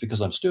not just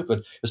because I'm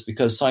stupid. It's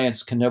because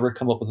science can never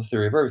come up with a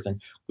theory of everything.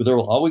 But there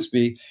will always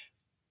be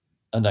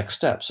a next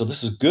step. So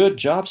this is good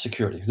job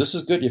security. This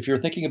is good. If you're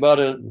thinking about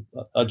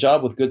a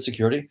job with good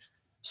security,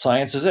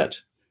 science is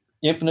it.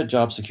 Infinite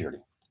job security.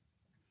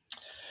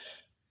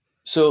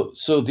 So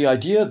the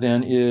idea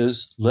then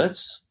is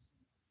let's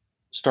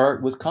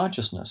start with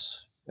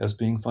consciousness as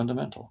being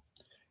fundamental.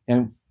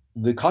 And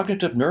the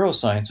cognitive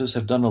neurosciences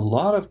have done a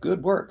lot of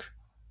good work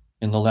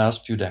in the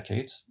last few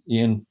decades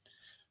in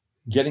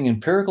getting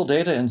empirical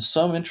data and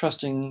some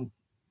interesting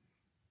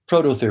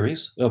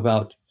proto-theories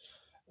about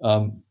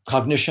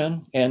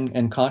cognition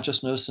and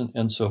consciousness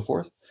and so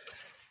forth,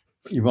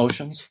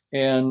 emotions.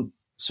 And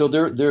so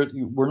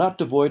we're not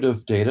devoid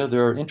of data.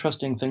 There are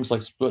interesting things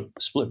like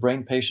split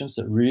brain patients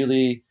that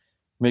really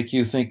make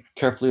you think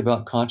carefully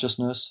about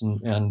consciousness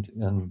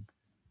and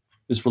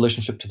its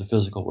relationship to the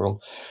physical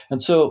world.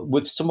 And so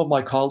with some of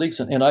my colleagues,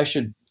 and I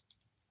should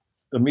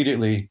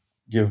immediately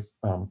give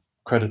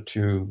credit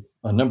to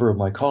a number of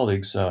my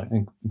colleagues,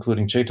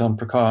 including Chetan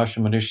Prakash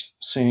and Manish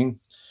Singh,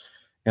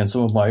 and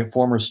some of my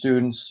former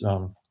students,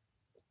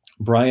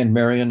 Brian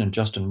Marion and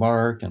Justin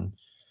Mark and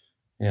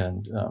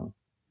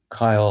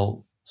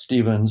Kyle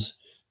Stevens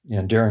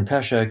and Darren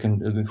Peshek,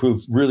 and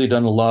who've really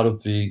done a lot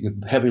of the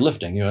heavy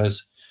lifting. You know,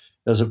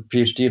 as a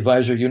PhD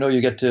advisor, you know,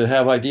 you get to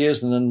have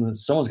ideas, and then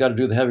someone's got to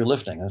do the heavy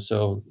lifting. And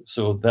so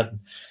that,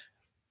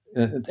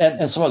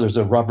 and some others,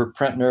 Robert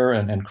Prentner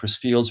and Chris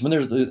Fields. I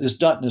mean,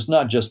 it's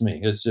not just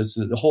me. It's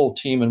the whole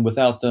team, and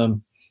without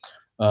them,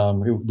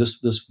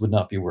 this would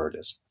not be where it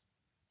is.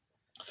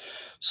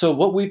 So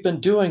what we've been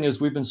doing is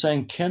we've been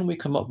saying, can we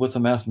come up with a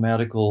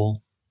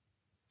mathematical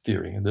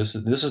theory? And this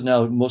is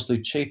now mostly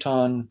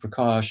Chetan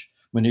Prakash,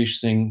 Manish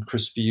Singh,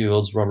 Chris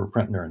Fields, Robert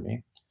Prentner, and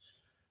me.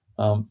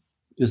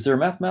 Is there a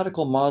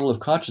mathematical model of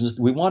consciousness?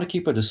 We want to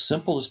keep it as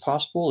simple as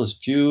possible, as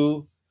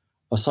few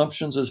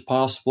assumptions as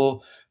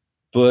possible,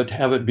 but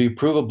have it be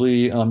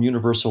provably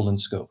universal in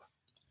scope.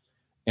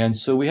 And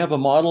so we have a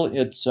model.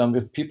 It's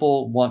if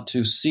people want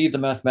to see the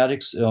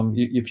mathematics,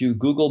 if you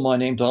Google my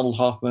name, Donald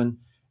Hoffman,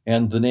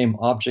 and the name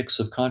Objects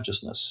of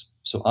Consciousness.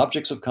 So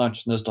Objects of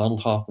Consciousness, Donald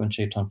Hoffman,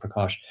 Chetan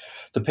Prakash.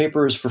 The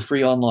paper is for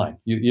free online.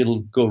 It'll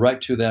go right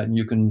to that, and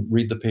you can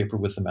read the paper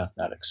with the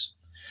mathematics.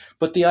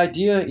 But the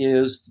idea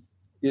is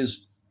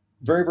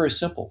very, very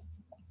simple.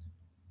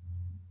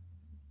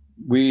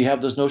 We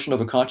have this notion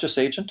of a conscious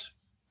agent,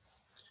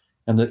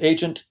 and the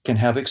agent can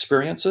have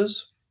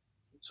experiences.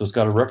 So it's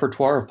got a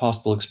repertoire of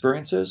possible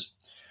experiences.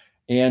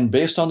 And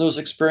based on those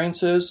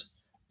experiences,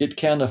 it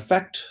can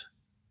affect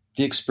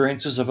the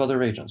experiences of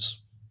other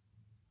agents.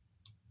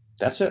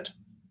 That's it.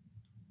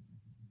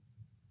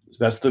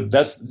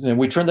 And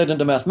we turn that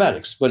into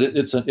mathematics, but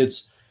it's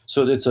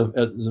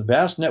a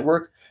vast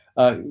network.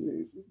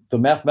 The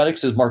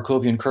mathematics is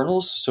Markovian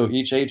kernels, so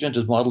each agent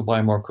is modeled by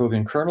a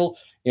Markovian kernel,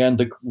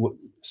 and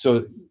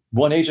so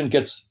one agent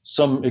gets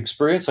some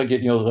experience. I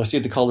see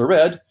the color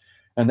red,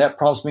 and that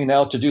prompts me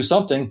now to do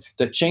something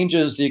that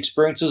changes the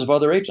experiences of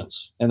other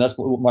agents, and that's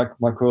what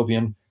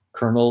Markovian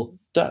kernel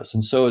does.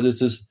 And so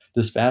this is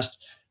this vast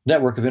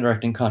network of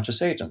interacting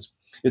conscious agents.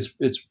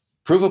 It's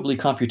provably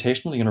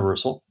computationally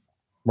universal.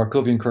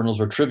 Markovian kernels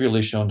are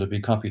trivially shown to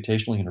be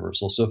computationally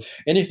universal. So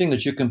anything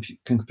that you can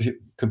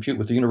compute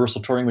with a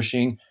universal Turing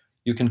machine,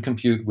 you can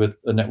compute with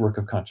a network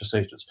of conscious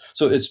agents.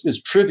 So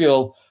it's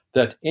trivial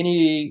that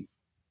any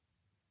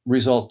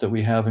result that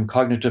we have in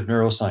cognitive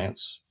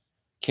neuroscience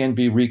can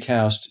be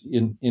recast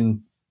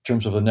in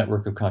terms of a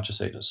network of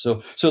conscious agents.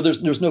 So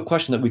there's no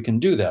question that we can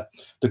do that.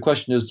 The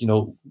question is,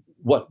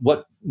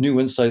 what new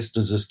insights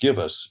does this give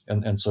us,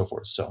 and so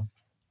forth. So,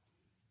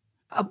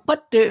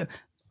 but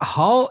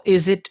how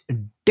is it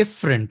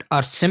different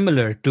or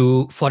similar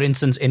to, for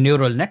instance, a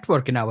neural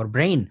network in our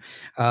brain,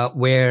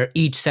 where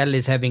each cell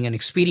is having an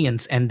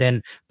experience, and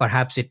then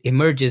perhaps it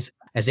emerges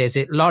as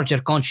a larger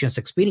conscious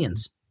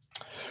experience?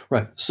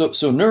 Right.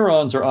 So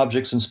neurons are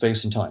objects in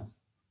space and time.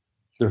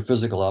 They're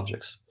physical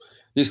objects.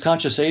 these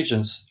conscious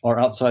agents are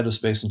outside of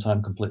space and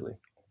time completely.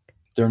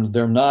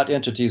 They're not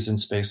entities in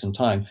space and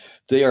time.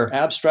 They are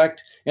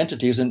abstract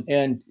entities,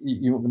 and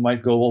you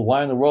might go, well,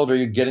 why in the world are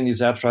you getting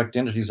these abstract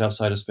entities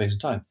outside of space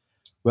and time?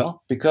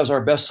 Well, because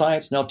our best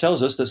science now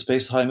tells us that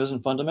space-time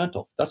isn't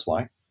fundamental. That's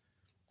why.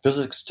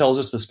 Physics tells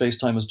us that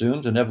space-time is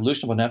doomed, and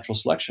evolution by natural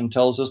selection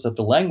tells us that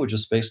the language of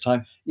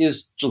space-time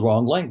is the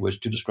wrong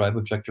language to describe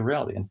objective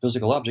reality, and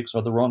physical objects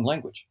are the wrong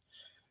language.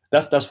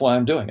 That's why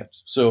I'm doing it.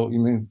 So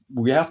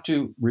we have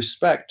to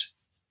respect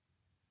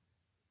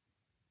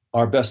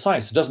our best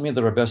science. It doesn't mean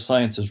that our best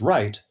science is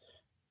right,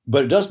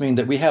 but it does mean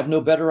that we have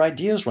no better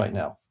ideas right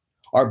now.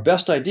 Our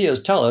best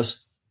ideas tell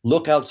us,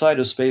 look outside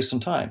of space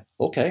and time.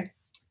 Okay,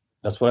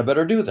 that's what I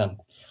better do then.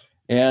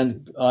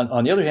 And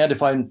on the other hand,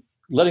 if I'm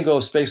letting go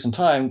of space and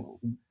time,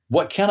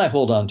 what can I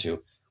hold on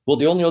to? Well,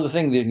 the only other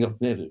thing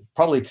that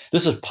probably,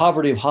 this is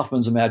poverty of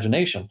Hoffman's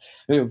imagination.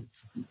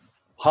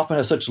 Hoffman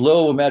has such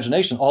low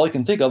imagination. All he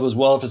can think of is,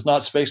 well, if it's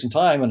not space and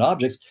time and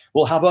objects,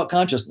 well, how about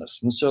consciousness?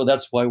 And so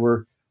that's why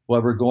we're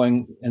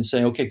going and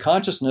saying, okay,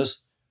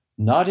 consciousness,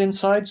 not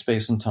inside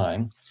space and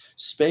time.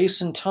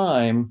 Space and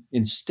time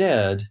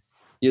instead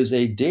is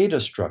a data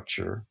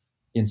structure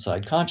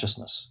inside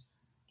consciousness.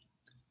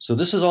 So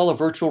this is all a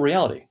virtual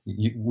reality.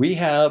 We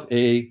have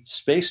a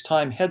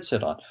space-time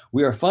headset on.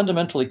 We are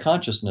fundamentally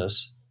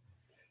consciousness,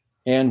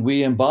 and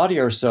we embody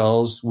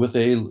ourselves with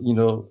a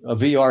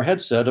VR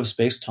headset of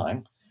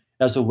space-time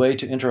as a way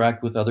to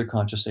interact with other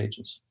conscious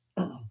agents.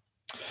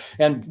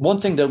 And one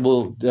thing that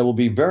will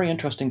be very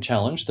interesting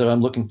challenge that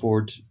I'm looking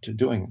forward to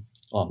doing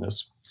on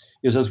this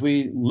is, as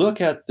we look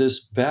at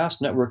this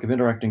vast network of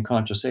interacting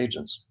conscious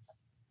agents,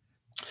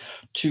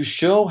 to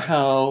show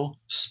how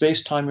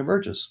space-time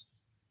emerges.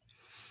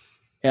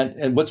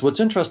 And what's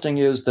interesting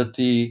is that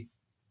the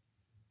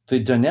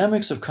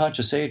dynamics of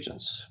conscious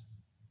agents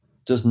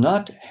does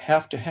not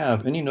have to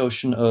have any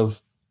notion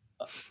of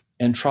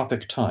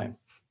entropic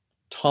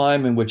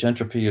time in which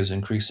entropy is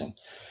increasing.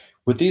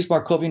 With these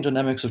Markovian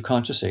dynamics of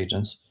conscious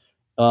agents,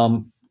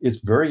 it's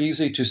very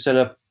easy to set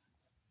up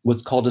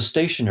what's called a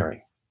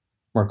stationary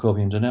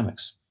Markovian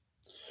dynamics,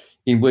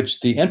 in which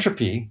the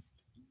entropy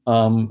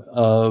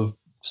of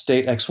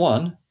state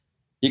x1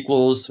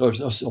 equals, or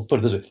I'll put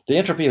it this way, the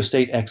entropy of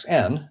state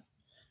xn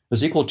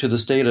is equal to the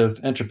state of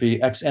entropy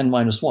xn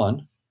minus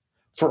 1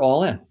 for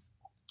all n.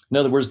 In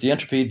other words, the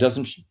entropy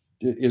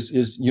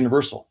is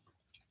universal.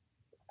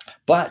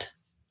 But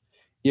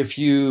if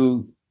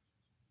you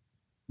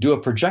do a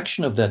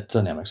projection of that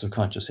dynamics of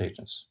conscious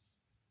agents,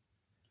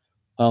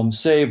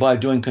 say by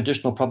doing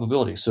conditional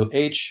probability, so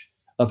h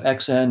of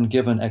xn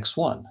given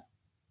x1,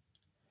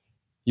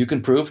 you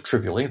can prove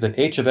trivially that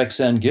h of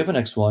xn given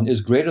x1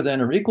 is greater than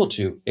or equal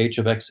to h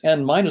of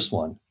xn minus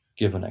 1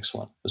 given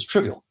x1. It's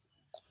trivial.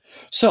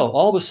 So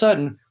all of a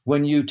sudden,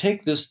 when you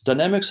take this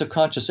dynamics of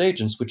conscious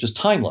agents, which is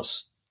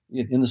timeless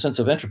in the sense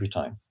of entropy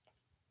time,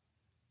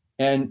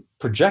 and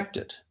project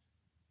it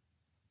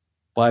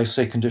by,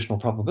 say, conditional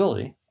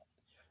probability,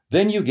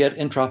 then you get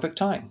entropic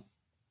time.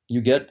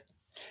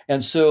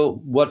 And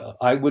so what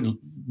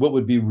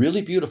would be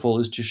really beautiful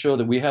is to show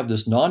that we have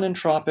this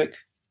non-entropic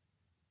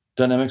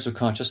dynamics of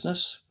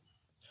consciousness,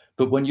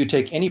 but when you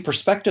take any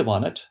perspective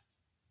on it,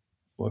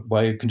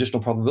 by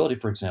conditional probability,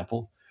 for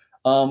example,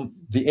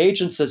 the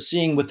agents that's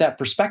seeing with that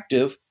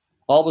perspective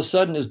all of a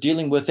sudden is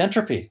dealing with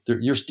entropy.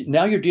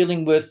 Now you're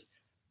dealing with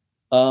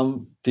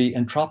the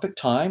entropic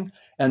time,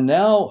 and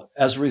now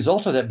as a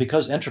result of that,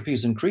 because entropy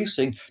is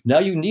increasing, now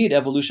you need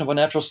evolution by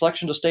natural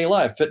selection to stay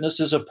alive. Fitness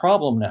is a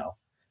problem now,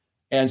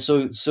 and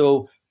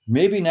so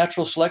maybe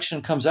natural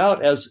selection comes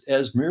out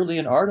as merely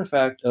an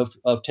artifact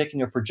of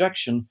taking a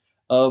projection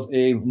of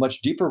a much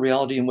deeper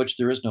reality in which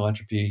there is no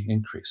entropy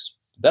increase.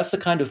 That's the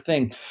kind of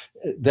thing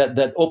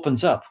that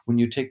opens up when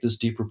you take this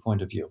deeper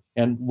point of view,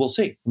 and we'll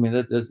see. I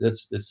mean,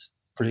 it's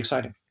pretty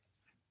exciting.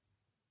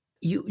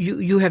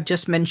 You have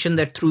just mentioned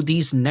that through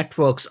these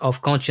networks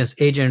of conscious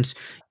agents,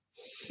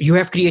 you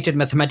have created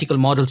mathematical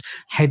models.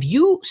 Have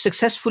you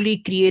successfully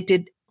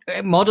created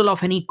a model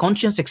of any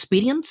conscious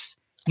experience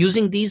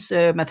using these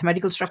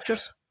mathematical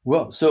structures?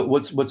 Well, so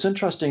what's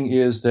interesting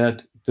is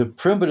that the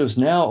primitives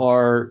now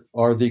are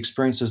the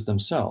experiences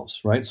themselves,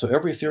 right? So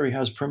every theory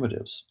has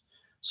primitives.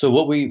 So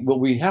what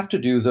we have to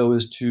do, though,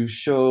 is to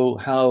show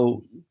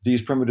how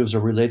these primitives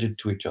are related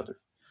to each other.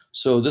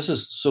 So this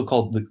is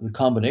so-called the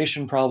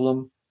combination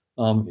problem,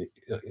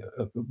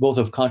 both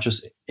of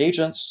conscious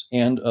agents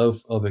and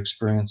of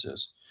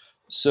experiences.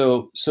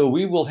 So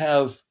we will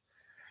have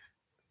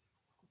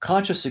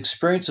conscious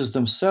experiences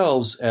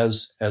themselves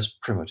as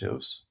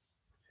primitives,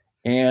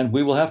 and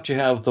we will have to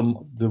have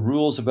the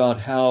rules about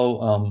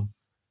how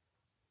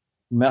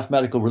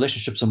mathematical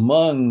relationships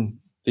among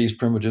these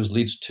primitives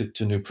leads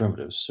to new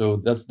primitives. So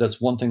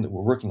that's one thing that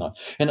we're working on.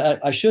 And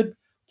I should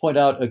point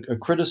out a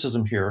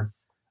criticism here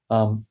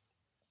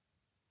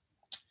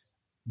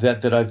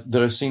that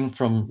I've seen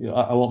from,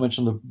 I won't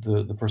mention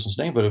the person's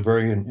name, but a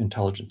very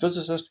intelligent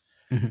physicist,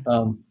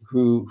 mm-hmm.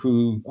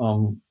 who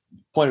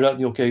pointed out,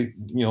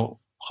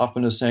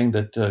 Hoffman is saying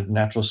that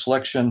natural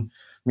selection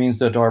means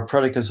that our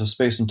predicates of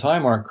space and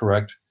time aren't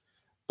correct.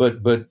 But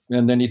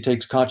and then he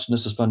takes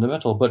consciousness as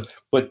fundamental.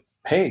 But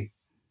hey,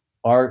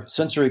 our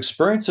sensory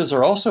experiences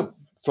are also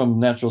from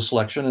natural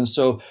selection, and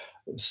so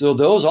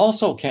those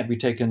also can't be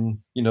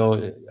taken,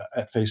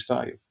 at face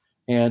value.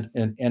 And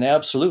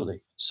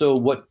absolutely. So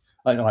what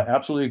I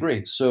absolutely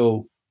agree.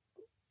 So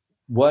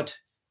what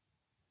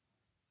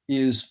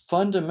is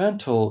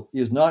fundamental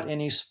is not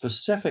any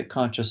specific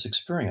conscious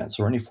experience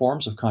or any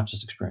forms of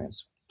conscious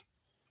experience.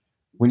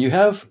 When you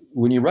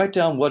write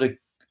down what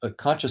a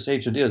conscious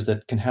agent is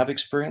that can have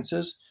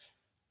experiences,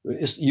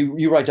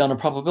 you write down a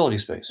probability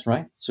space,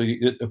 right? So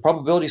a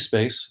probability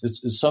space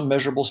is some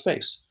measurable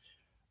space.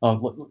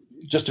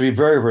 Just to be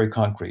very, very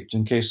concrete,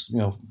 in case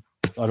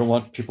I don't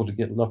want people to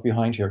get left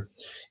behind here.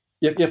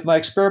 If my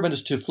experiment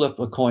is to flip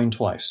a coin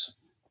twice,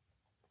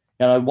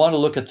 and I want to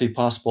look at the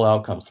possible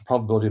outcomes, the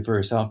probability of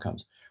various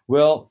outcomes,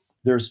 well,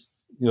 there's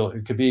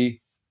it could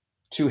be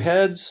two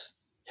heads,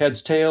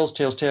 tails,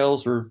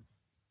 tails, or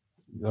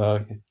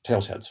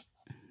tails, heads.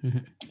 Mm-hmm.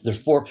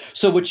 There's four.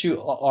 So what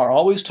you are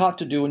always taught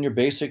to do in your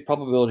basic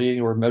probability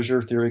or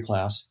measure theory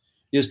class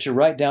is to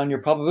write down your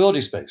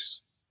probability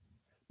space.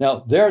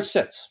 Now, there it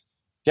sits.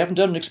 You haven't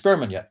done an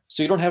experiment yet,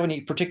 so you don't have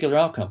any particular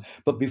outcome.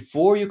 But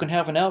before you can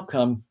have an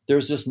outcome,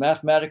 there's this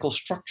mathematical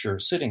structure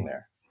sitting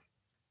there.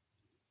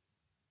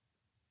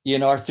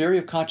 In our theory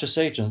of conscious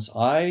agents,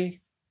 I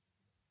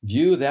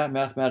view that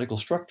mathematical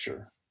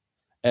structure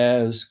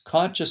as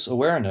conscious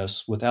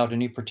awareness without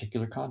any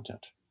particular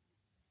content.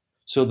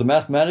 So the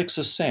mathematics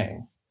is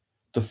saying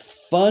the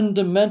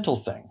fundamental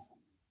thing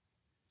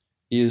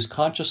is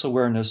conscious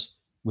awareness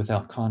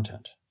without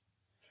content.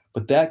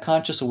 But that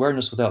conscious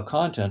awareness without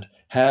content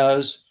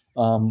has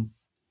the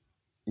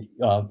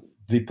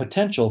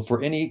potential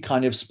for any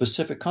kind of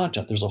specific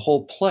content. There's a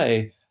whole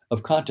play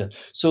of content.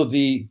 So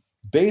the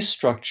base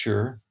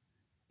structure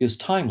is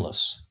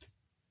timeless.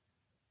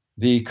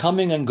 The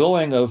coming and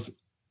going of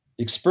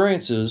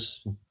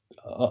experiences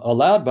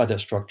allowed by that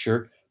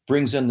structure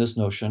brings in this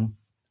notion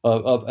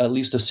of at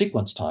least a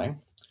sequence time,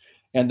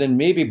 and then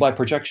maybe by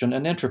projection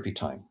an entropy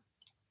time.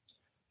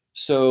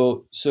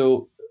 So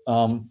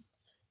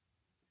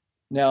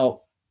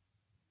now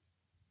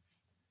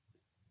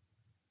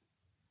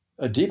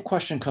a deep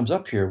question comes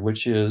up here,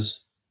 which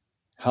is,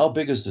 how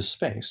big is this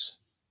space?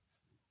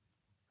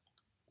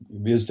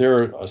 Is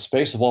there a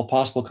space of all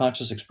possible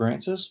conscious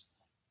experiences,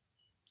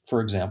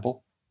 for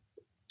example?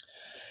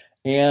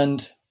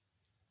 And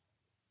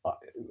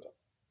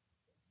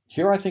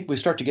here I think we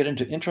start to get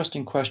into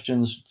interesting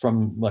questions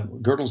from like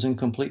Gödel's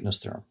incompleteness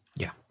theorem.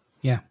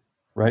 Yeah.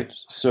 Right?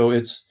 So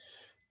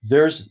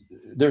there's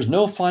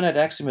no finite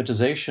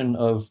axiomatization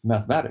of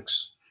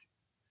mathematics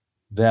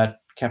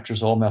that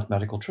captures all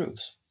mathematical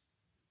truths.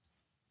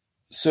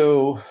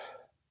 So,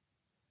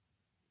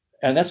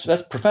 and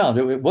that's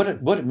profound. What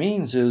it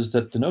means is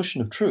that the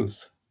notion of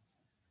truth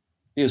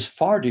is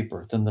far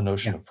deeper than the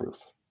notion of proof.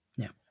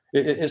 Yeah.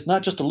 It's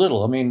not just a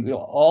little. I mean,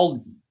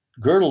 all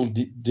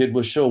Gödel did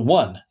was show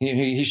one.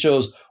 He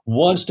shows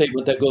one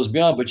statement that goes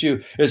beyond, but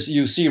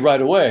you see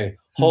right away,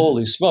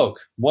 holy smoke!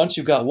 Once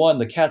you got one,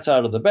 the cat's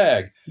out of the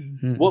bag.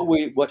 Mm-hmm.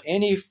 What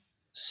any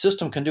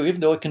system can do,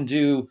 even though it can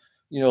do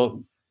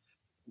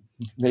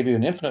maybe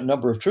an infinite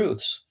number of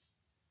truths,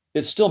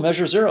 it still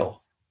measures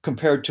zero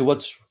compared to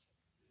what's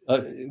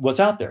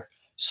out there.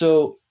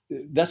 So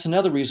that's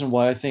another reason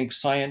why I think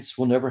science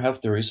will never have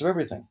theories of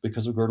everything,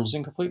 because of Gödel's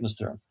incompleteness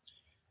theorem.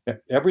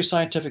 Every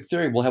scientific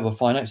theory will have a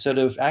finite set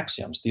of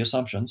axioms, the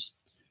assumptions,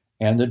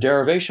 and the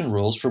derivation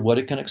rules for what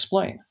it can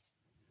explain.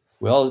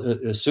 Well,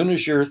 as soon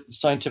as your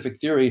scientific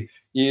theory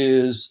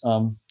is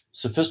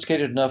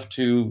sophisticated enough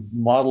to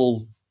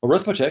model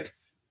arithmetic,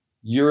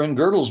 you're in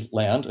Gödel's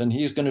land, and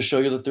he's going to show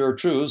you that there are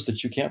truths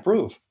that you can't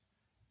prove.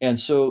 And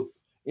so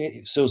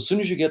as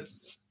soon as you get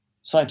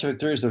scientific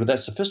theories that are that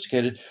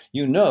sophisticated,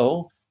 you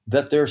know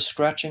that they're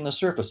scratching the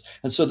surface.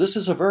 And so this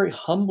is a very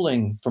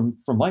humbling, from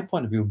my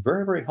point of view,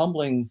 very, very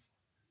humbling.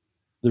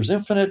 There's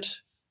infinite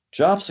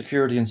job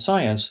security in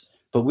science,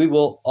 but we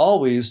will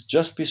always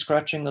just be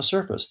scratching the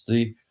surface.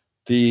 The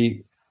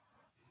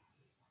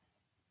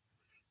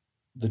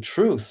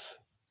truth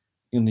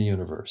in the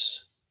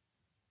universe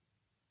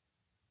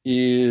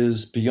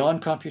is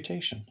beyond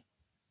computation.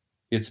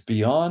 It's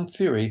beyond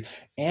theory,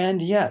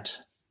 and yet,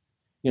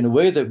 in a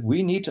way that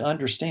we need to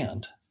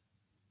understand,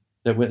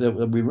 that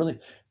we really,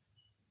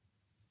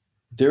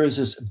 there is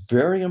this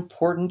very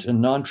important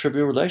and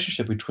non-trivial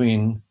relationship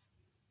between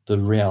the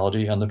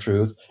reality and the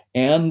truth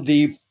and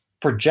the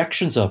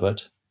projections of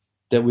it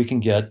that we can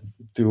get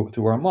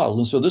through our model.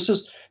 And so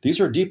these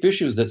are deep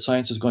issues that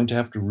science is going to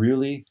have to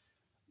really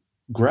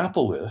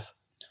grapple with.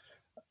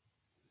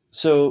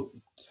 So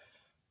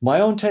my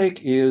own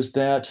take is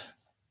that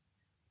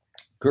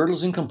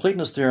Gödel's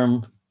incompleteness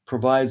theorem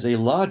provides a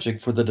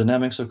logic for the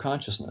dynamics of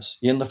consciousness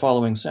in the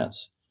following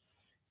sense.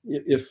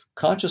 If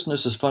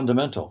consciousness is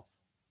fundamental,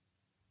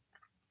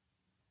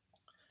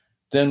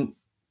 then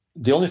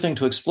the only thing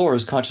to explore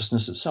is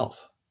consciousness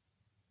itself.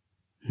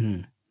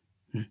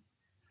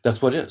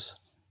 That's what is.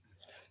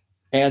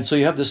 And so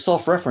you have this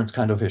self-reference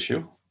kind of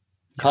issue,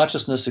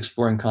 consciousness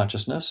exploring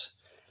consciousness.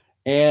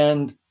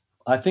 And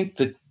I think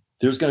that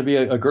there's going to be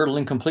a Gödel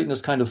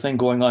incompleteness kind of thing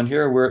going on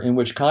here, in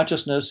which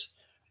consciousness,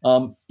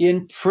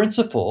 in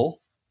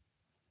principle,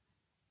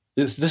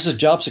 this is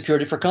job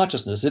security for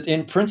consciousness.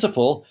 In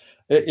principle,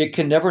 it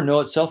can never know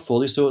itself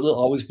fully, so it will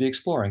always be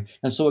exploring.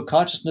 And so what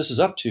consciousness is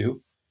up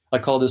to, I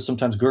call this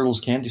sometimes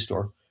Gödel's candy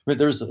store. I mean,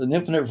 there's an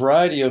infinite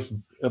variety of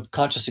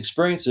conscious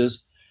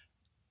experiences,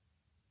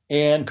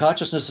 and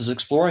consciousness is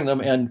exploring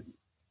them. And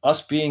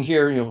us being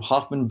here,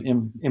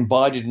 Hoffman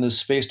embodied in this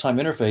space-time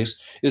interface,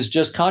 is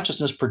just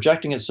consciousness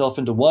projecting itself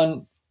into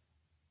one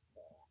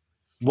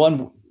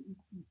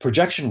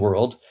projection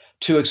world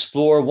to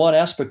explore one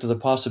aspect of the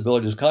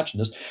possibilities of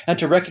consciousness, and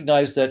to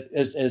recognize that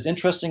as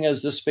interesting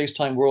as this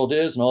space-time world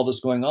is and all this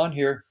going on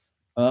here,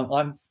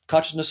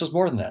 consciousness is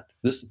more than that.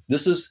 This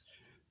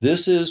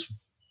is.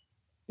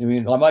 I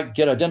mean, I might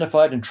get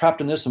identified and trapped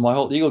in this, and my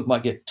whole ego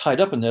might get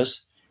tied up in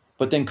this,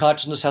 but then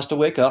consciousness has to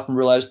wake up and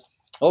realize,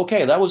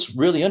 okay, that was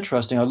really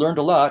interesting. I learned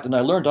a lot, and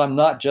I learned I'm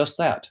not just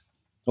that.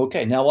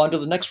 Okay, now on to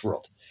the next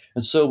world.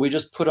 And so we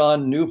just put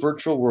on new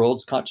virtual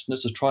worlds.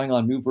 Consciousness is trying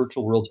on new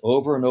virtual worlds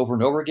over and over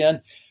and over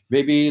again,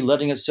 maybe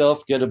letting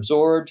itself get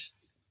absorbed,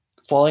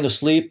 falling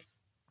asleep,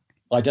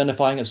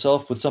 identifying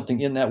itself with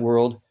something in that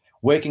world,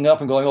 waking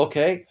up and going,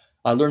 okay,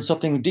 I learned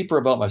something deeper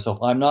about myself.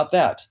 I'm not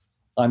that.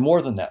 I'm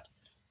more than that.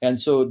 And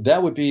so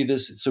that would be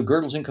this. So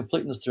Gödel's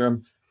incompleteness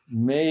theorem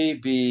may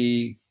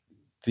be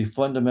the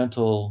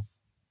fundamental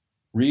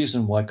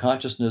reason why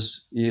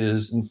consciousness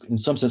is, in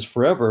some sense,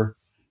 forever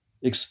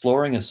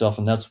exploring itself,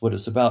 and that's what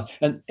it's about.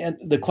 And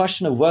the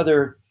question of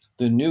whether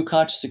the new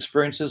conscious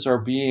experiences are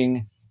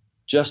being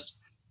just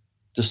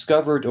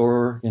discovered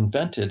or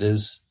invented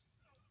is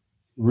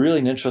really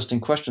an interesting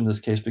question in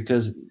this case,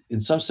 because in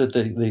some sense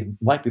they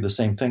might be the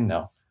same thing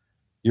now.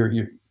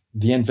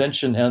 The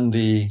invention and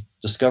the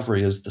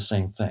discovery is the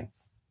same thing.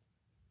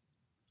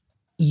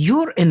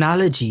 Your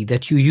analogy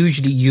that you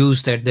usually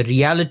use, that the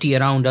reality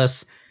around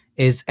us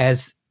is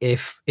as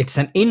if it's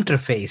an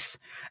interface,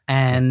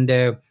 and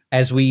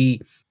as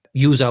we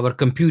use our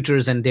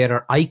computers and there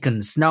are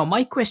icons. Now,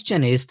 my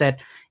question is that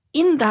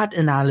in that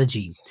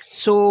analogy,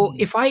 so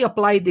if I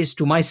apply this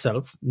to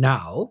myself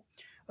now,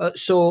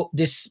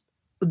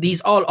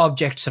 these all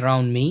objects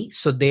around me,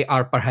 so they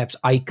are perhaps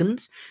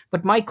icons.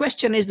 But my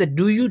question is that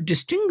do you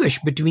distinguish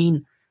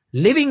between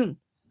living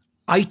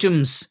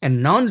items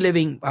and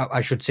non-living,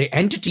 I should say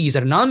entities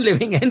or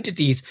non-living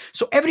entities?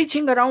 So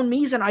everything around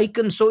me is an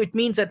icon. So it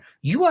means that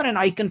you are an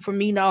icon for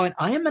me now and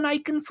I am an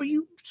icon for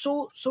you.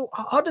 So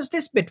how does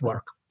this bit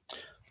work?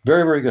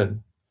 Very, very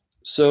good.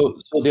 So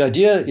the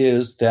idea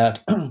is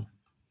that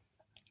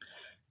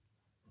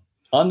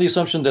on the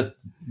assumption that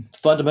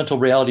fundamental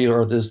reality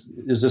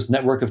is this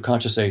network of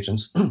conscious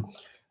agents,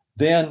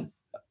 then,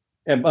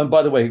 and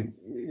by the way,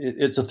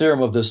 it's a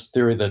theorem of this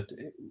theory that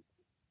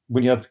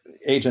when you have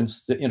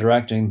agents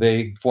interacting,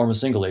 they form a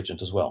single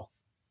agent as well.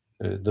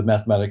 The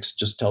mathematics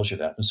just tells you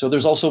that. And so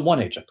there's also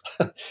one agent.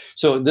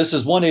 So this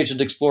is one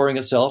agent exploring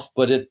itself,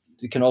 but it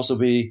can also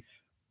be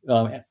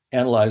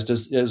analyzed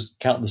as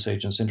countless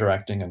agents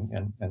interacting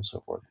and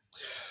so forth.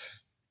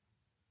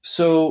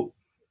 So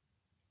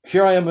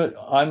here I am.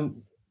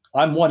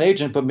 I'm one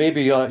agent, but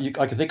maybe I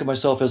can think of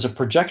myself as a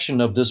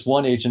projection of this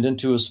one agent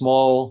into a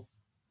small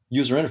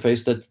user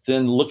interface that's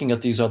then looking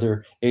at these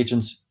other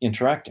agents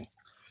interacting.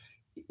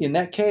 In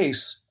that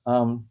case,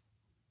 the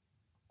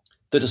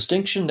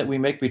distinction that we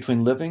make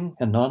between living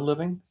and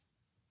non-living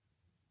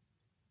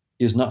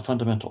is not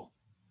fundamental.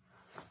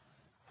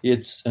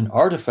 It's an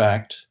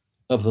artifact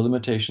of the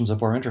limitations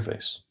of our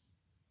interface,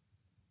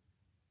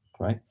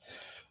 right?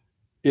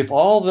 If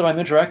all that I'm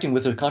interacting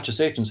with are conscious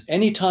agents,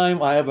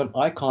 anytime I have an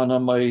icon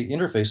on my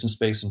interface in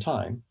space and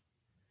time,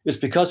 it's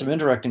because I'm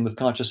interacting with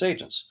conscious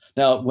agents.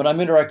 Now, when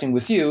I'm interacting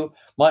with you,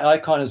 my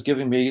icon is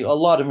giving me a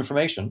lot of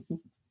information,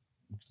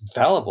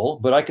 fallible,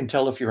 but I can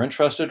tell if you're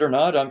interested or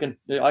not. I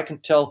can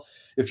tell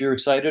if you're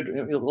excited,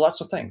 lots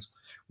of things.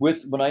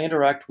 When I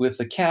interact with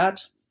a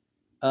cat,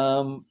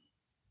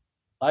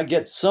 I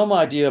get some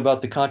idea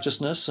about the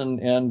consciousness,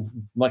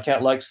 and my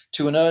cat likes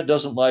tuna,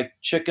 doesn't like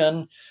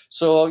chicken.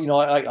 So,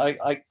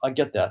 I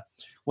get that.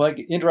 When I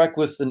interact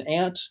with an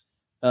ant,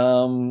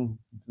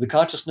 the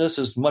consciousness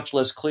is much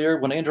less clear.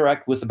 When I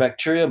interact with a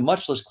bacteria,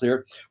 much less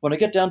clear. When I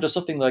get down to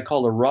something that I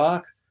call a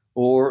rock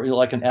or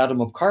like an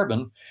atom of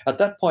carbon, at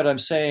that point I'm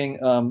saying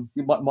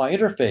my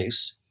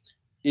interface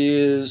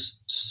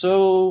is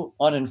so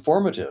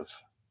uninformative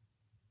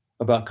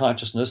about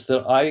consciousness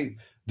that I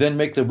then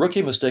make the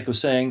rookie mistake of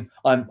saying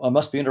I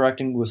must be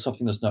interacting with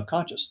something that's not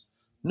conscious.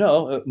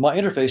 No, my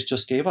interface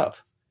just gave up.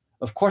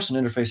 Of course,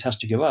 an interface has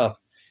to give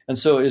up. And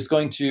so it's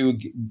going to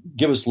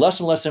give us less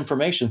and less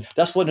information.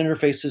 That's what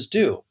interfaces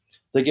do.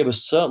 They give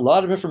us a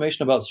lot of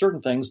information about certain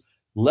things,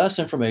 less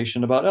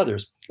information about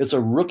others. It's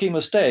a rookie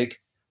mistake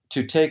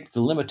to take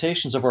the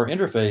limitations of our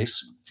interface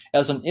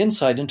as an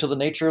insight into the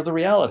nature of the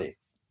reality.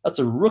 That's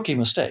a rookie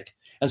mistake.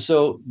 And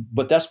so,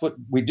 but that's what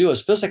we do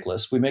as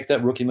physicalists. We make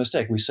that rookie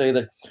mistake. We say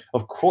that,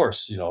 of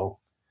course,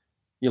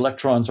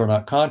 electrons are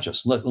not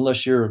conscious,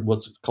 unless you're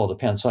what's called a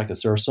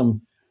panpsychist. There are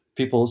some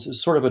people,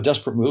 it's sort of a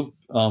desperate move,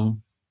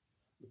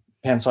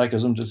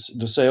 panpsychism,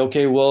 to say,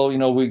 okay, well,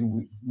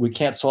 we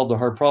can't solve the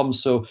hard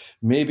problems, so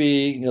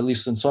maybe, at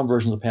least in some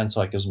versions of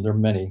panpsychism, there are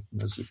many.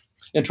 It's an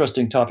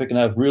interesting topic, and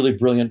I have really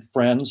brilliant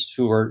friends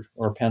who are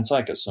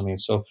panpsychists. I mean,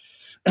 so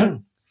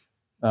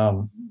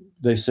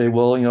they say,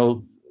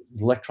 well,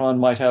 electron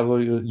might have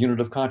a unit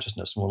of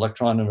consciousness. When an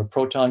electron and a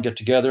proton get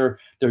together,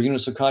 their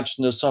units of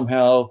consciousness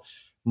somehow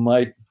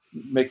might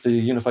make the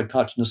unified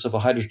consciousness of a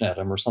hydrogen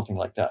atom or something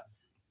like that.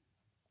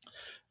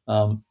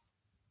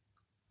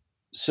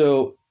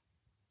 So,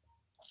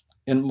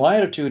 and my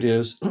attitude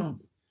is,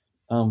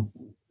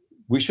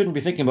 we shouldn't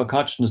be thinking about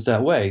consciousness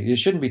that way. It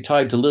shouldn't be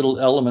tied to little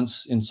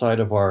elements inside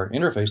of our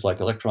interface like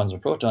electrons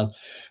and protons.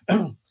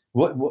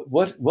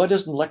 What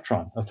is an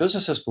electron? A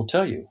physicist will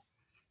tell you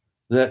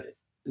that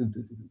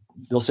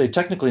they'll say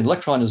technically an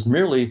electron is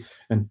merely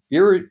an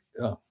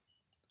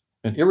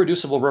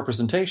irreducible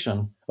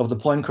representation of the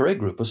Poincare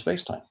group of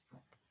spacetime.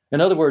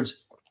 In other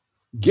words,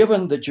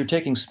 given that you're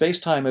taking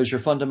spacetime as your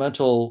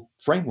fundamental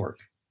framework,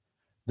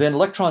 then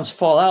electrons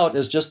fall out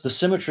as just the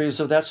symmetries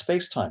of that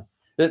spacetime.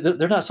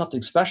 They're not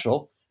something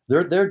special.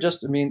 They're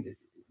just,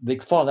 they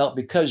fall out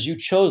because you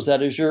chose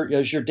that as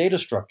your data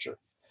structure.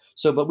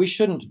 So, but we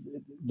shouldn't.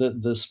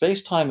 The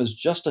space-time is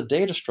just a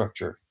data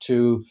structure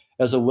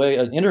as a way,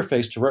 an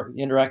interface to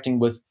interacting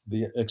with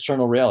the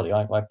external reality.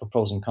 I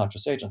propose in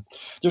conscious agent.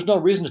 There's no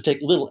reason to take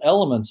little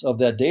elements of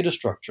that data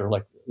structure,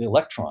 like the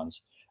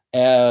electrons,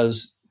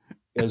 as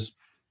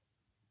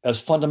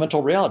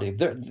fundamental reality.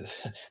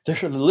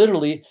 They're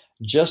literally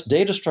just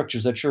data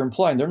structures that you're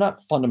employing. They're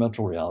not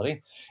fundamental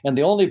reality. And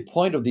the only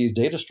point of these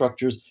data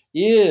structures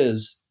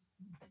is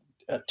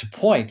to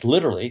point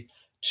literally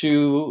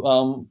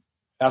to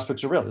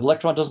aspects of reality. The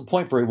electron doesn't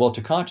point very well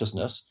to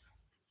consciousness,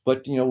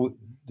 but the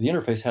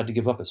interface had to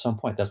give up at some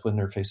point. That's what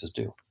interfaces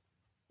do.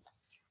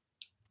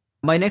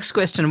 My next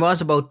question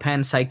was about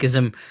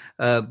panpsychism,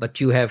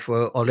 but you have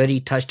already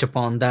touched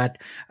upon that.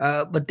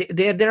 But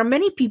there are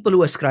many people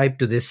who ascribe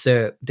to this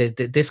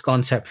this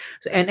concept,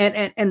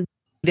 and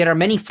there are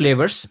many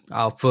flavors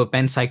of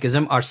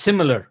panpsychism or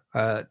similar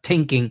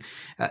thinking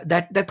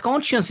that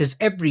conscience is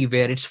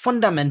everywhere. It's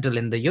fundamental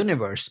in the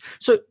universe.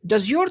 So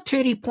does your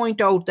theory point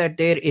out that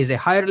there is a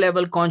higher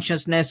level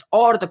consciousness,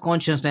 or the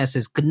consciousness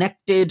is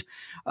connected?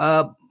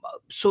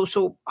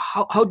 So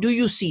how do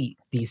you see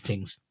these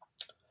things?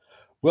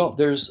 Well,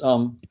 there's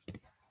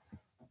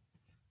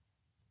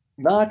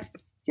not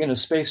in a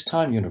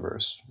space-time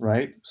universe,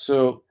 right?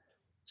 So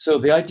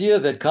the idea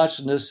that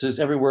consciousness is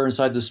everywhere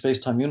inside the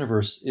space-time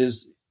universe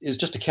is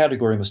just a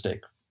category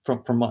mistake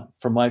from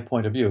my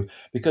point of view,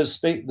 because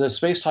the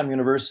space-time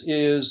universe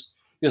is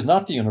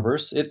not the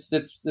universe. It's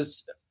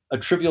a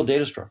trivial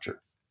data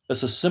structure.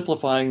 It's a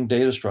simplifying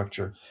data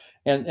structure,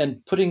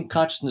 and putting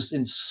consciousness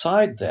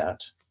inside that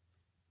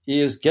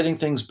is getting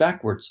things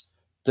backwards.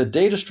 The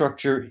data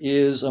structure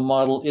is a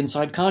model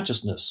inside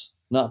consciousness,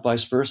 not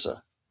vice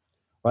versa,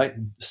 right?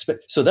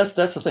 So that's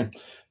the thing.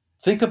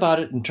 Think about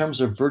it in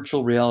terms of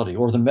virtual reality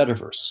or the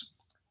metaverse,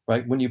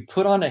 right? When you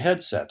put on a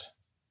headset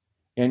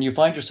and you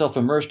find yourself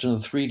immersed in a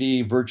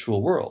 3D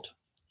virtual world,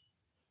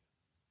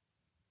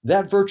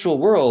 that virtual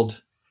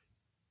world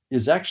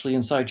is actually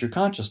inside your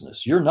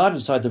consciousness. You're not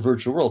inside the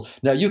virtual world.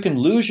 Now, you can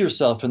lose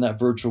yourself in that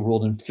virtual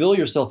world and feel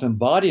yourself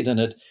embodied in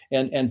it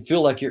and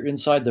feel like you're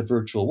inside the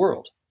virtual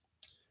world.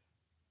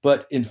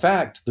 But in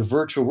fact, the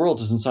virtual world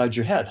is inside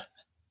your head,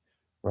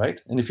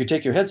 right? And if you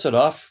take your headset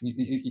off,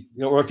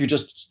 or if you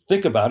just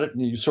think about it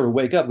and you sort of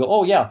wake up, go,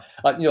 oh yeah,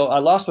 I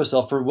lost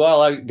myself for a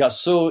while. I got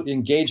so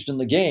engaged in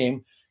the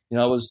game.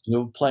 I was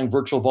playing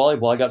virtual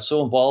volleyball. I got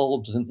so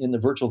involved in the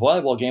virtual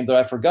volleyball game that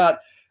I forgot.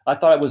 I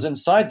thought I was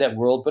inside that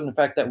world, but in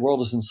fact, that world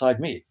is inside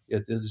me.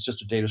 It's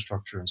just a data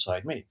structure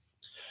inside me.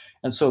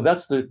 And so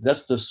that's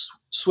the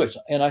switch.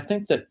 And I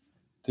think that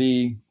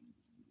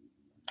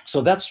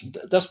so that's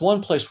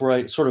one place where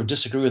I sort of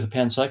disagree with the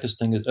panpsychist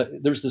thing.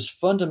 There's this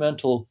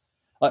fundamental,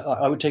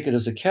 I would take it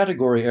as a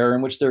category error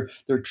in which they're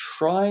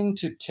trying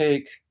to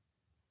take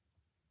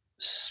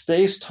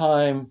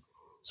space-time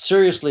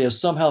seriously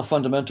as somehow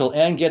fundamental,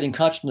 and getting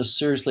consciousness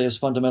seriously as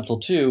fundamental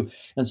too.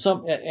 I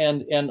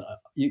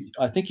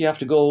think you have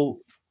to go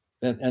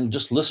and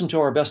just listen to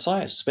our best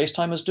science.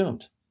 Space-time is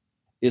doomed.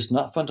 It's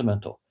not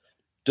fundamental.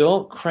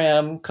 Don't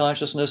cram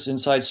consciousness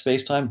inside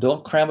space-time.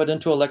 Don't cram it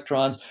into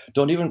electrons.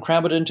 Don't even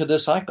cram it into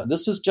this icon.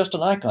 This is just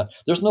an icon.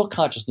 There's no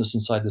consciousness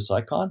inside this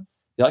icon.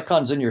 The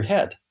icon's in your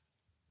head.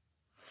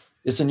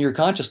 It's in your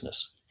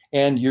consciousness.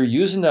 And you're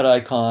using that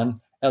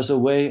icon as a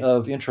way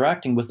of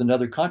interacting with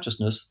another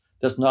consciousness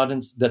but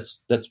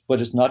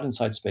it's not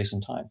inside space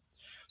and time.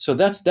 So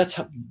that's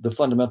the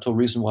fundamental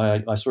reason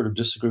why I sort of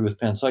disagree with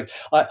panpsych.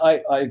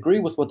 I agree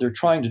with what they're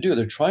trying to do.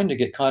 They're trying to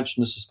get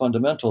consciousness as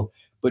fundamental,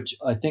 but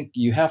I think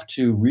you have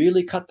to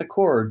really cut the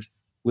cord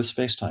with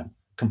space-time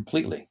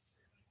completely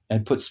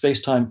and put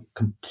space-time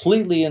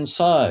completely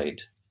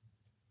inside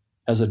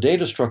as a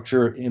data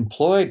structure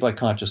employed by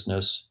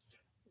consciousness.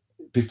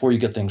 before you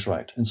get things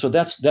right. And so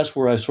that's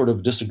where I sort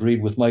of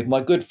disagreed with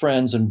my good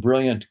friends and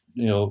brilliant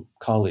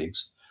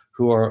colleagues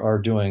who are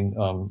doing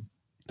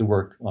the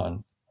work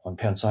on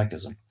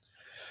panpsychism.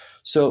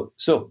 So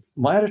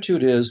my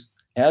attitude is,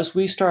 as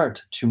we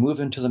start to move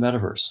into the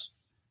metaverse,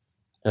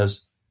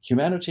 as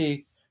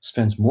humanity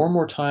spends more and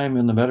more time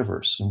in the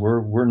metaverse, and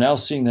we're now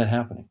seeing that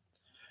happening,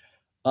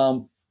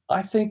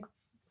 I think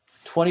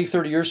 20,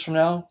 30 years from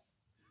now,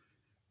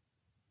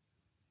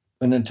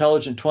 an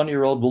intelligent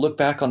 20-year-old will look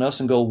back on us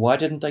and go, why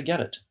didn't they get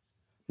it?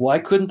 Why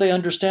couldn't they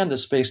understand that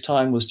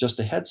space-time was just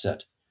a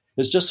headset?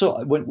 It's just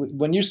so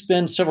when you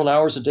spend several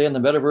hours a day in the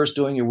metaverse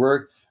doing your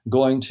work,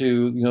 going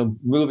to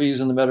movies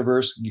in the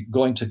metaverse,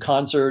 going to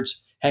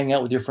concerts, hanging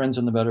out with your friends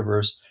in the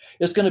metaverse,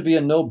 it's going to be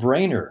a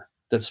no-brainer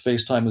that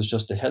space-time is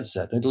just a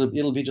headset.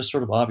 It'll be just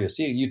sort of obvious.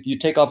 You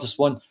take off this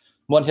one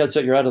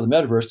headset, you're out of the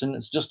metaverse, and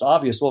it's just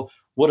obvious. Well,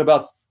 what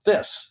about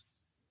this?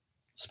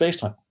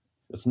 Space-time.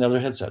 It's another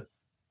headset.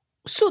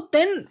 So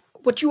then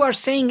what you are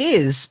saying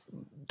is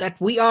that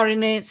we are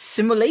in a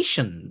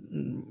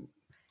simulation.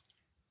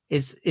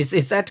 Is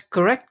that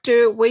correct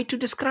way to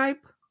describe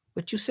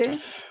what you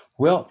say?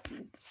 Well,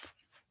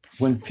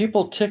 when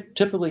people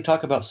typically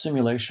talk about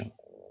simulation,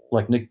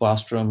 like Nick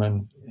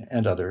Bostrom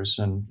and others,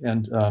 and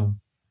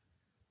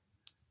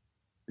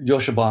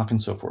Joscha Bach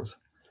and so forth,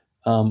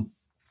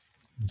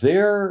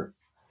 they're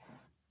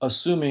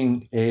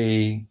assuming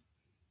a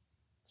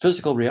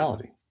physical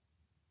reality,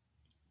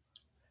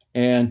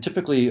 and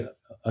typically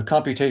a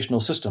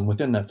computational system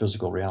within that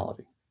physical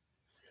reality.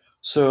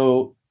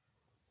 So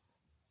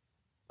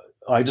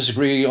I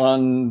disagree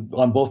on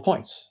both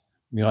points.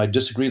 I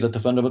disagree that the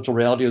fundamental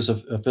reality is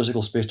a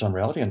physical space-time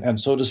reality, and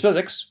so does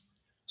physics.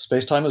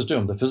 Space-time is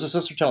doomed. The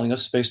physicists are telling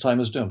us space-time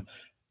is doomed.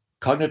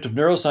 Cognitive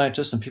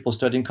neuroscientists and people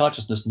studying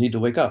consciousness need to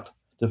wake up.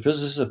 The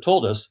physicists have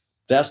told us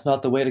that's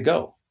not the way to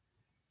go.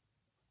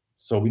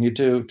 So we need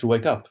to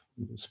wake up.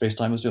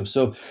 Space-time is doomed.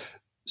 So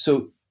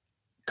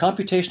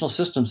computational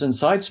systems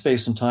inside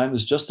space and time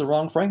is just the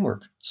wrong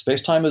framework.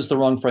 Space-time is the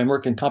wrong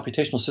framework, and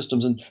computational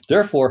systems, and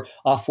therefore,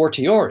 a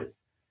fortiori,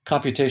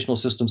 computational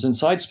systems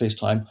inside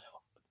space-time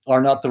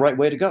are not the right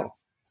way to go.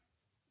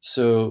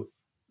 So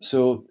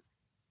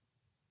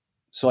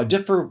I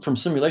differ from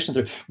simulation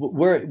theory.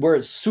 Where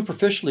it's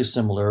superficially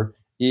similar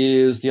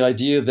is the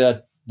idea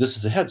that this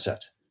is a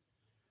headset.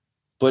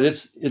 But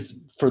it's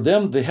for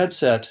them, the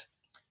headset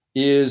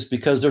is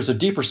because there's a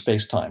deeper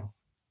space-time,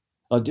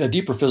 a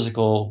deeper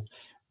physical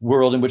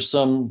world in which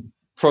some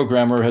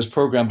programmer has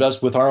programmed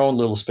us with our own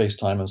little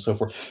space-time and so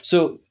forth.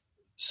 So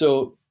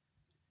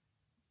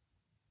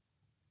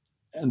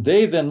and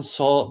they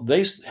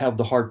have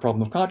the hard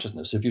problem of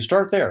consciousness. If you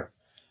start there,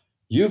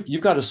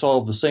 you've got to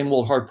solve the same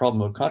old hard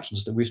problem of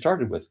consciousness that we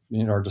started with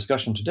in our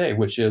discussion today,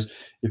 which is,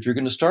 if you're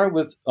going to start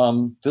with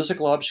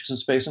physical objects in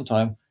space and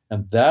time,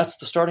 and that's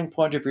the starting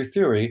point of your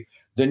theory,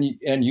 then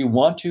you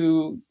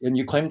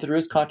claim that there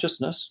is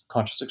consciousness,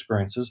 conscious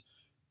experiences,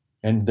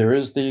 and there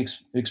is the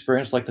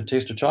experience like the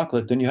taste of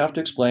chocolate, then you have to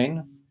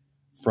explain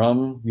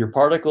from your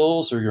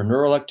particles or your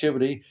neural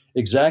activity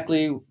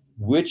exactly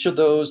which of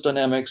those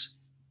dynamics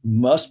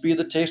must be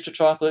the taste of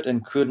chocolate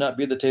and could not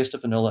be the taste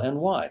of vanilla, and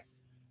why.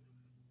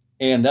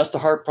 And that's the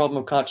hard problem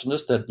of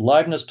consciousness that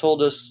Leibniz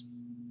told us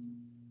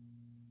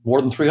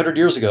more than 300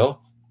 years ago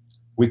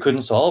we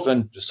couldn't solve,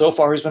 and so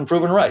far he's been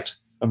proven right.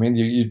 I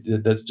mean,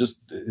 that's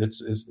just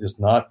it's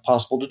not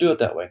possible to do it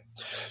that way.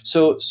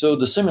 So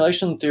the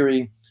simulation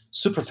theory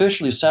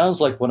superficially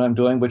sounds like what I'm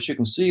doing, but you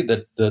can see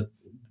that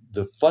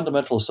the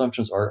fundamental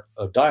assumptions are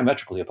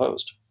diametrically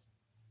opposed.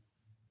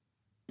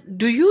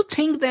 Do you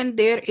think then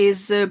there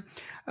is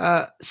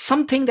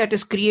something that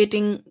is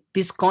creating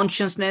this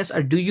consciousness,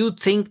 or do you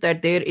think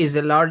that there is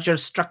a larger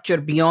structure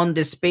beyond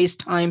this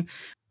space-time,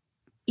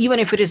 even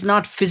if it is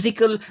not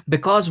physical,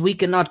 because we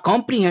cannot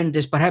comprehend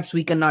this, perhaps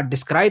we cannot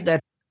describe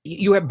that?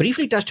 You have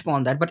briefly touched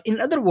upon that, but in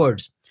other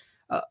words,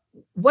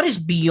 what is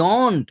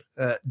beyond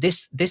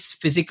this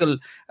physical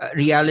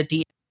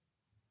reality?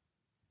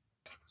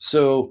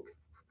 So,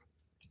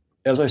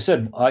 as I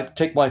said, I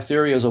take my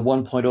theory as a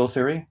 1.0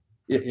 theory.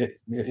 It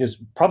is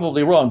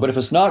probably wrong, but if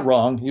it's not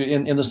wrong,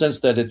 in the sense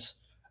that it's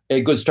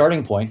a good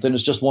starting point, then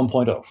it's just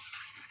 1.0.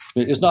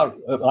 It's not.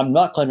 I'm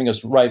not claiming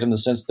it's right in the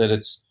sense that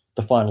it's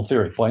the final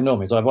theory. By no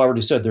means. I've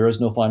already said there is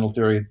no final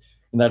theory,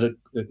 and that it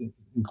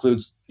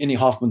includes any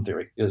Hoffman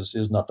theory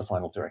is not the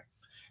final theory.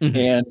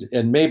 Mm-hmm.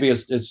 And maybe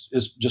it's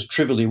just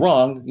trivially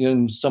wrong,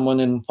 and someone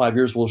in 5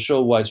 years will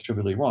show why it's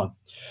trivially wrong.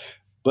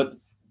 But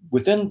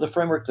within the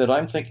framework that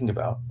I'm thinking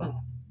about,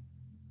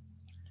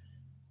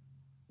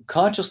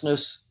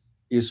 consciousness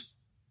is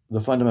the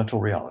fundamental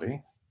reality.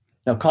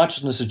 Now,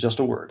 consciousness is just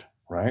a word,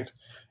 right?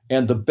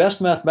 And the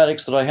best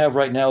mathematics that I have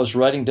right now is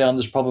writing down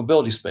this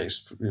probability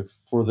space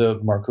for the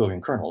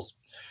Markovian kernels.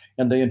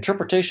 And the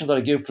interpretation that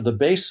I give for the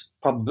base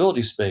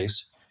probability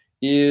space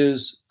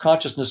is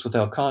consciousness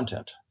without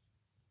content.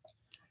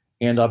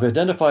 And I've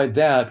identified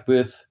that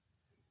with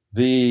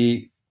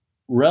the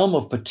realm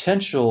of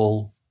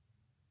potential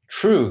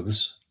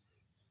truths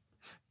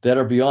that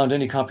are beyond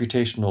any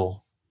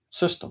computational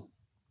system.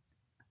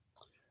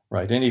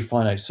 right? Any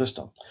finite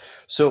system.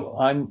 So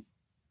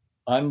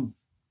I'm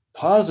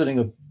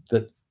positing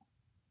that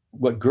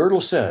what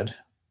Gödel said,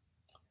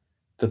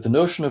 that the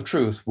notion of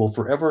truth will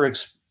forever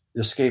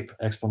escape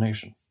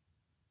explanation,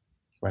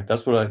 right?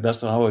 That's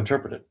how I would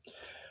interpret it.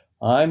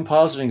 I'm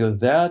positing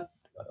that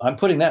I'm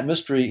putting that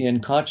mystery in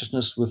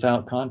consciousness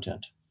without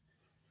content.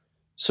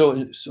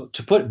 So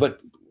to put, but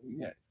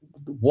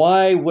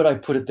why would I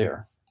put it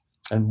there?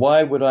 And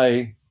why would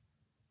I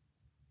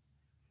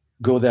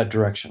go that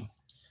direction?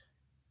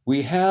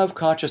 We have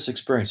conscious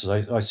experiences.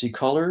 I see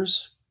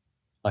colors,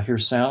 I hear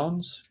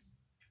sounds,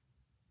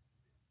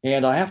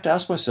 and I have to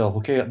ask myself,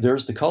 okay,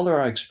 there's the color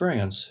I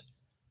experience,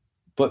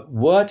 but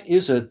what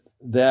is it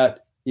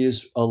that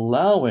is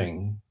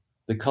allowing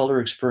the color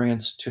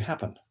experience to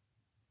happen?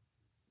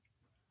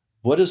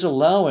 What is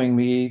allowing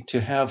me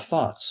to have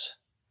thoughts?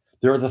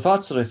 There are the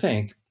thoughts that I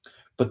think,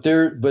 but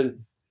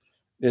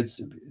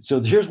it's so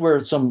here's where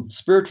some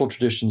spiritual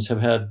traditions have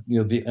had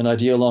an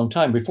idea a long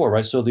time before,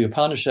 right? So the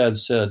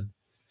Upanishads said,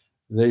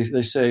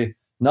 they say,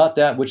 not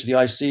that which the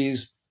eye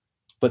sees,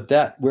 but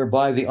that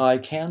whereby the eye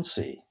can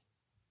see.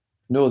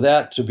 Know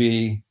that to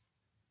be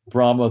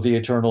Brahma, the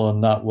eternal, and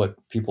not what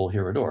people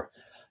here adore.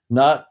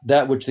 Not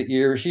that which the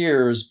ear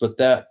hears, but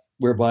that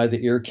whereby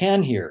the ear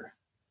can hear.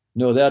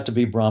 Know that to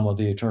be Brahma,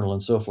 the eternal,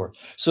 and so forth.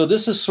 So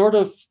this is sort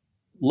of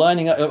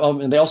lining up,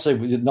 and they also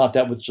say not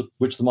that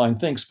which the mind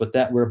thinks, but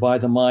that whereby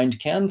the mind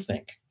can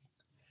think.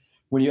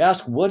 When you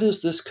ask, what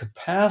is this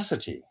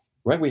capacity,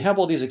 right? We have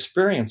all these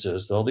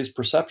experiences, all these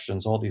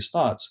perceptions, all these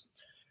thoughts.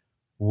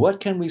 What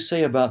can we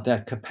say about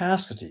that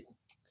capacity?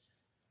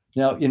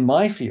 Now, in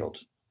my field,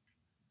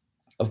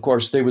 of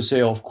course, they would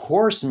say, of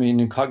course,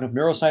 in cognitive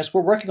neuroscience,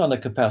 we're working on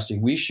that capacity.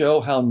 We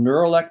show how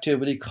neural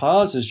activity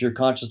causes your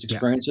conscious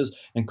experiences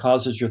and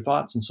causes your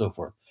thoughts and so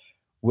forth.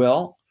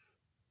 Well,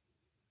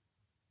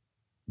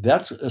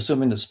 that's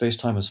assuming that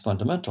space-time is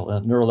fundamental,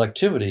 and neural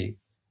activity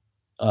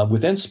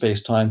within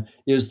space-time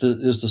is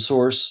the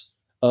source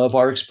of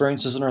our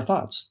experiences and our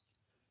thoughts.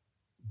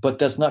 But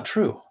that's not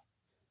true.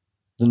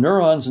 The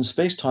neurons in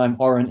space-time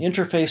are an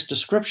interface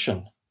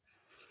description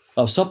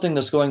of something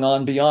that's going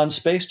on beyond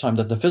space-time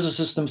that the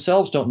physicists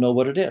themselves don't know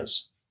what it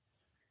is,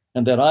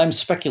 and that I'm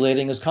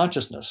speculating as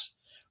consciousness.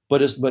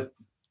 But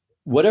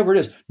whatever it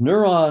is,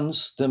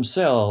 neurons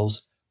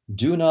themselves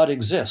do not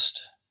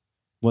exist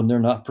when they're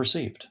not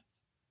perceived.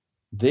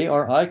 They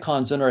are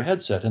icons in our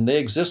headset, and they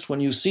exist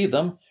when you see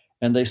them,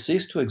 and they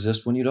cease to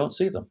exist when you don't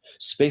see them.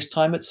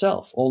 Space-time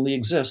itself only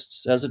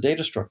exists as a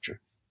data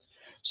structure.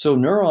 So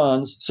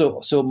neurons,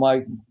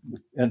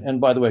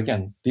 and by the way,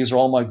 again, these are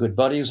all my good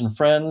buddies and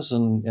friends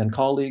and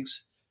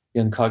colleagues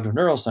in cognitive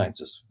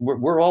neurosciences.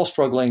 We're all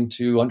struggling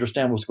to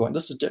understand what's going on.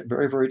 This is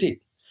very, very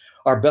deep.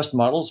 Our best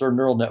models are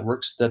neural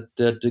networks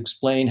that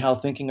explain how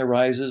thinking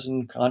arises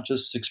and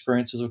conscious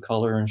experiences of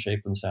color and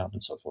shape and sound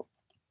and so forth.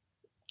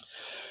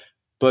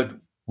 But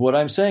what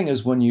I'm saying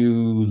is when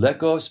you let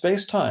go of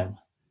space-time,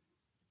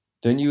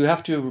 then you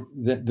have to,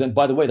 then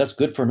by the way, that's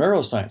good for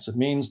neuroscience. It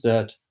means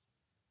that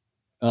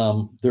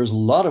there's a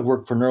lot of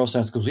work for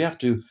neuroscience because we have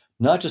to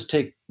not just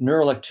take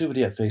neural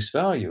activity at face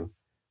value.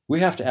 We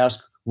have to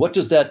ask, what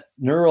does that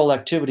neural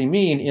activity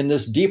mean in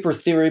this deeper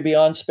theory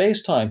beyond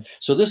space-time?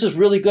 So this is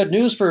really good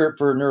news for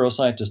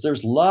neuroscientists.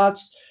 There's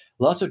lots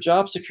of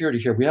job security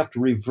here. We have to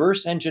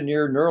reverse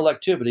engineer neural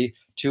activity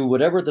to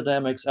whatever the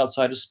dynamics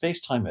outside of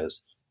space-time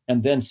is,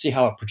 and then see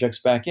how it projects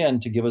back in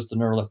to give us the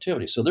neural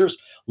activity. So there's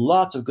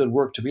lots of good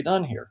work to be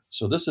done here.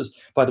 So this is,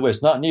 by the way,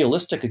 it's not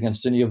nihilistic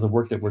against any of the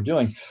work that we're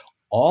doing.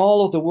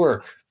 All of the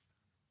work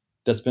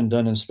that's been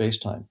done in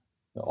space-time,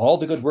 all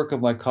the good work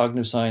of my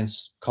cognitive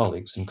science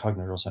colleagues and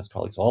cognitive neuroscience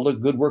colleagues, all the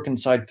good work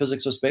inside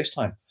physics of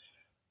space-time,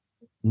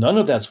 none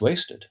of that's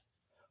wasted.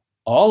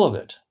 All of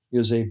it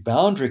is a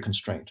boundary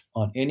constraint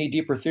on any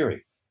deeper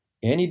theory.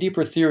 Any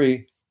deeper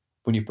theory,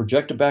 when you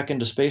project it back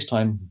into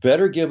space-time,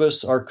 better give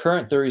us our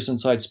current theories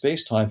inside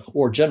space-time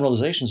or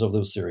generalizations of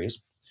those theories,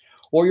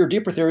 or your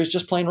deeper theory is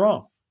just plain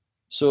wrong.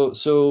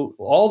 So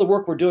all the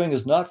work we're doing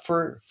is not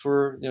for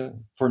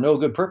no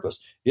good purpose.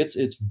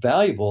 It's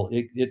valuable.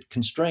 It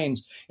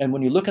constrains. And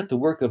when you look at the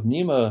work of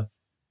Nima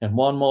and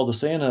Juan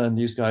Maldacena and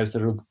these guys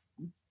that are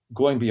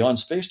going beyond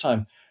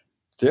space-time,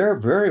 they're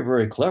very,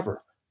 very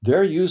clever.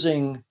 They're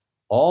using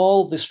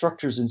all the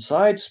structures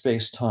inside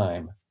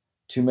space-time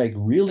to make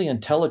really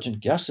intelligent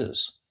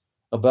guesses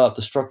about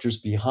the structures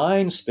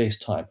behind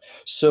space-time.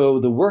 So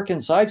the work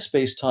inside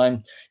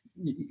space-time,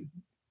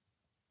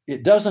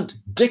 it doesn't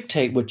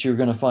dictate what you're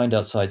going to find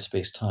outside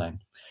space-time.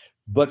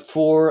 But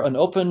for an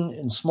open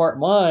and smart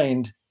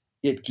mind,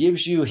 it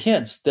gives you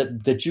hints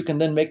that you can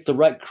then make the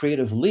right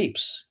creative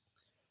leaps,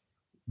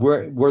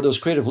 where those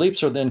creative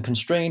leaps are then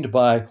constrained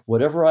by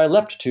whatever I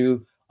leapt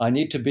to. I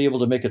need to be able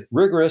to make it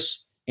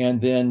rigorous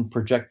and then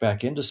project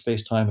back into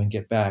space-time and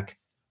get back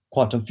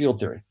quantum field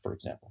theory, for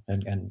example,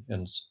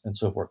 and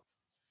so forth.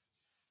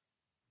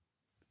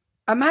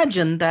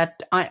 Imagine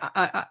that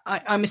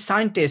I'm a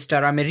scientist,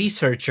 or I'm a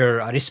researcher,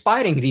 an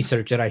aspiring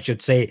researcher, I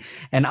should say,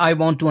 and I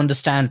want to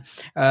understand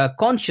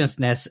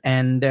consciousness,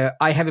 and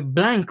I have a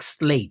blank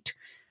slate.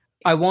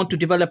 I want to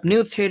develop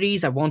new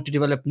theories, I want to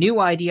develop new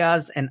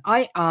ideas, and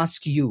I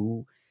ask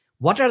you,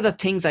 what are the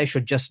things I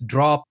should just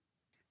drop?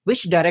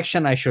 Which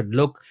direction I should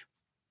look?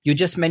 You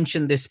just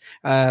mentioned this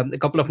a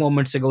couple of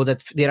moments ago,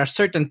 that there are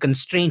certain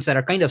constraints that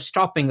are kind of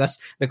stopping us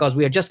because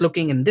we are just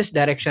looking in this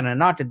direction and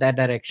not in that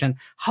direction.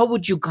 How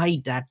would you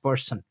guide that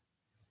person?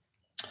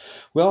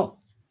 Well,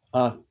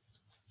 I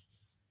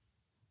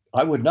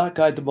would not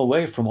guide them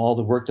away from all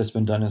the work that's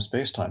been done in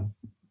space-time.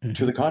 Mm-hmm.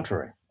 To the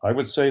contrary, I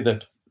would say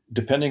that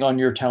depending on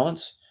your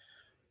talents,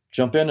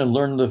 jump in and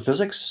learn the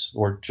physics,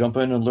 or jump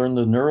in and learn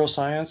the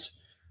neuroscience,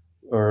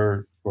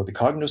 or the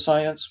cognitive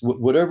science,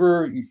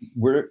 wherever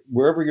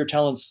your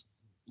talents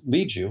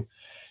lead you,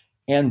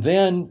 and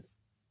then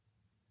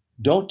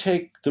don't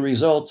take the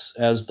results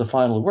as the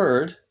final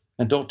word,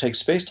 and don't take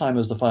space-time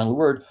as the final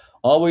word.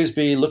 Always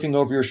be looking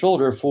over your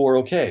shoulder for,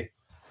 okay,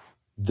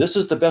 this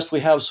is the best we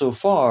have so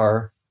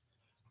far.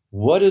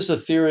 What is the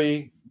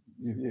theory?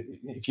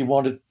 If you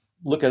want to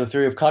look at a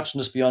theory of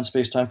consciousness beyond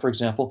space-time, for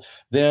example,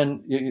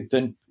 then you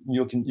can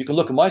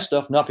look at my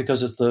stuff, not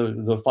because it's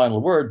the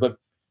final word, but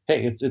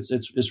hey,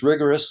 it's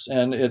rigorous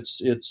and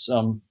it's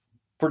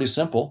pretty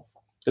simple.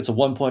 It's a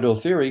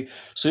 1.0 theory,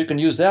 so you can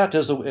use that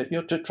as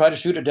to try to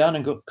shoot it down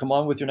and come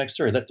on with your next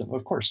theory. That,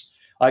 of course,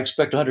 I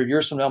expect 100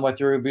 years from now my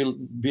theory will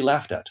be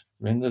laughed at.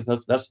 I mean,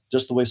 that's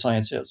just the way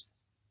science is.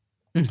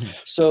 Mm-hmm.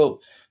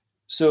 So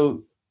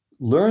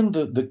learn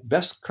the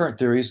best current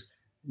theories.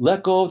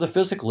 Let go of the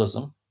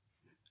physicalism.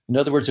 In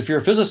other words, if you're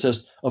a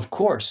physicist, of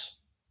course,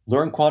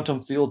 learn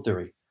quantum field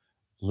theory,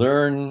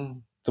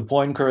 learn the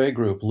Poincare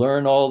group,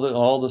 learn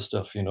all the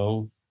stuff,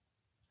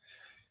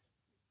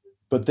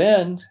 But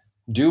then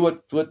do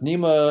what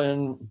Nima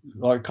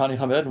and Connie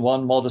Hamed and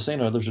Juan Maldacena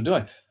and others are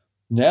doing.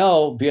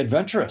 Now be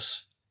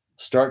adventurous.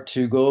 Start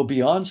to go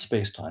beyond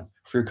space-time.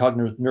 For your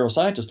cognitive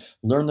neuroscientist,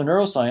 learn the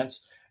neuroscience,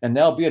 and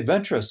now be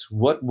adventurous.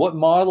 What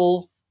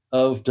model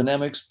of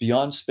dynamics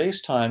beyond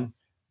space-time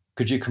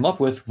could you come up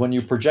with when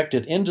you project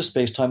it into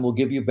space-time will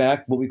give you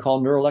back what we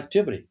call neural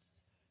activity?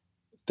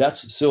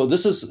 This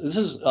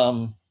is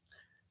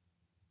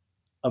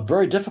a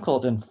very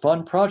difficult and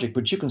fun project,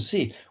 but you can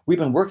see we've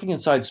been working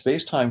inside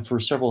space-time for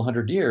several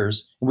hundred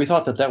years, and we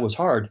thought that was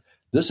hard.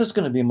 This is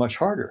going to be much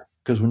harder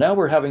because now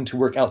we're having to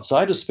work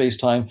outside of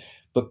space-time,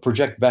 but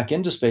project back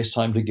into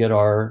space-time to get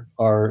our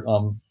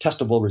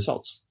testable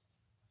results.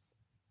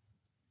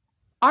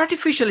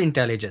 Artificial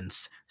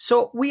intelligence.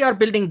 So we are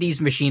building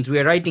these machines, we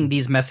are writing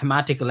these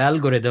mathematical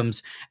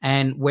algorithms,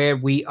 and where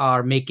we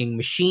are making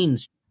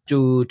machines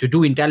to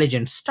do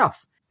intelligent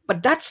stuff.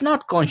 But that's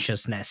not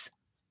consciousness.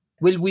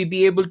 Will we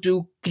be able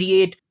to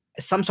create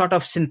some sort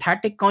of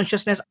synthetic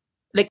consciousness,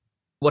 like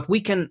what we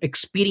can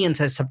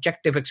experience as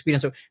subjective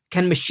experience?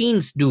 Can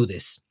machines do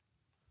this?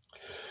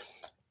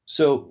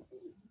 So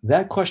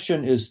that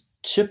question is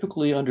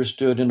typically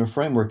understood in a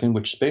framework in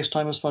which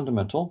space-time is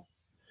fundamental,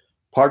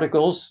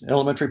 particles,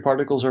 elementary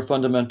particles are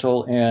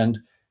fundamental, and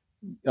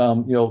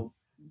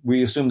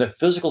we assume that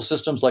physical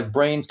systems like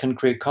brains can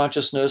create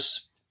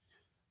consciousness,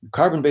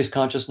 carbon-based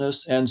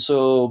consciousness, and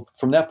so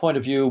from that point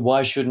of view,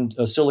 why shouldn't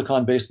a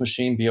silicon-based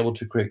machine be able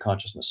to create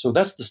consciousness? So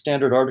that's the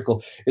standard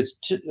article. Its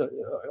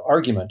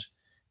argument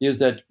is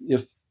that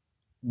if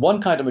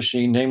one kind of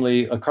machine,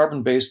 namely a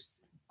carbon-based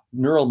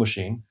neural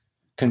machine,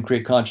 can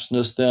create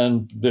consciousness,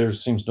 then there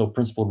seems no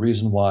principled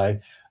reason why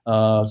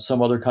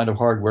some other kind of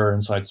hardware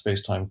inside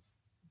space-time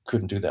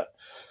couldn't do that.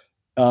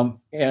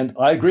 And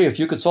I agree. If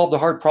you could solve the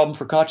hard problem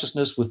for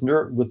consciousness with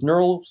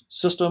neural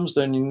systems,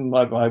 then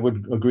I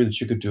would agree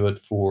that you could do it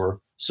for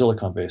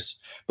silicon-based.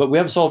 But we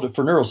haven't solved it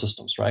for neural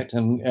systems, right?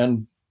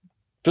 And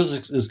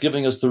physics is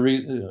giving us the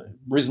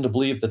reason to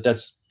believe that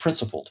that's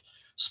principled.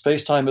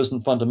 Space-time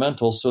isn't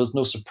fundamental, so it's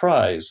no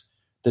surprise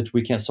that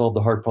we can't solve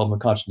the hard problem of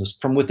consciousness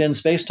from within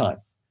space-time.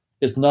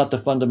 It's not the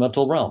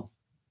fundamental realm.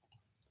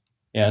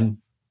 And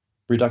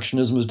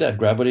reductionism is dead.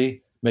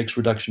 Gravity makes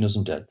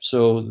reductionism dead.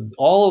 So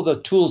all of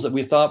the tools that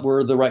we thought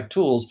were the right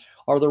tools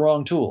are the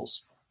wrong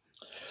tools.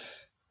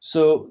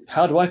 So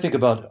how do I think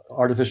about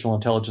artificial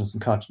intelligence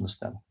and consciousness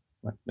then?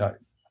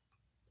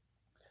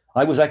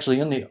 I was actually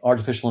in the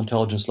artificial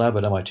intelligence lab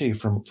at MIT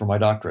for my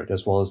doctorate,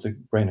 as well as the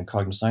brain and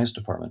cognitive science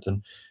department.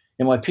 And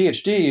in my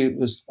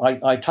PhD,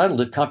 I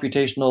titled it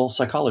computational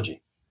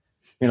psychology.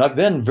 I've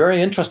been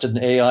very interested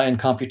in AI and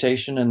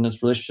computation and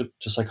its relationship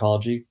to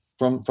psychology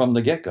from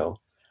the get-go.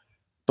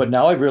 But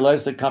now I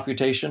realize that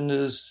computation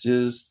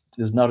is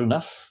not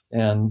enough,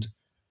 and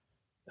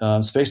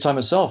space-time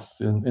itself,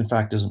 in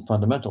fact, isn't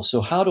fundamental. So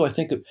how do I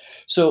think of?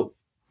 So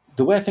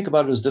the way I think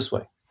about it is this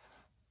way: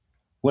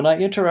 when I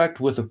interact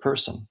with a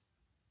person,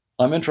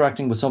 I'm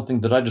interacting with something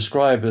that I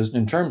describe as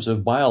in terms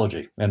of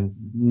biology and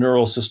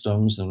neural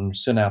systems and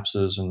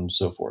synapses and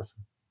so forth.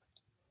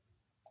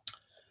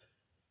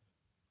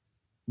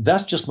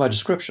 That's just my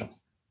description.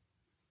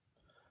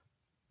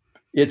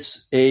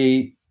 It's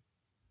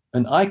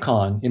an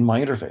icon in my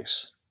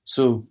interface.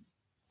 So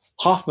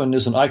Hoffman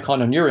is an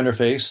icon in your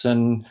interface,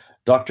 and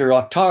Dr.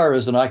 Akhtar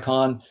is an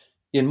icon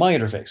in my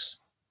interface.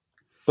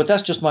 But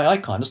that's just my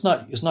icon. It's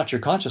not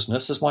your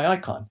consciousness, it's my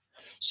icon.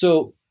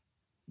 So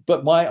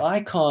But my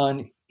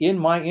icon in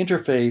my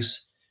interface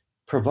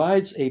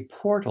provides a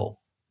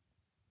portal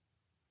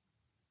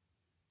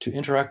to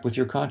interact with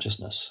your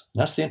consciousness.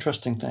 That's the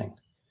interesting thing.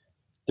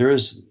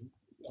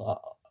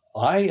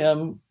 I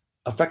am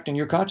affecting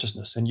your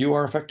consciousness, and you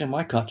are affecting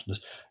my consciousness.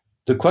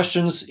 The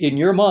questions in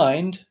your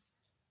mind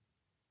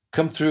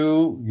come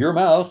through your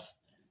mouth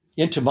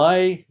into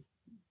my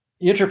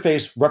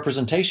interface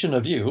representation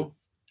of you.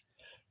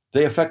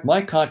 They affect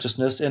my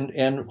consciousness,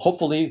 and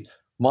hopefully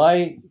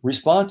my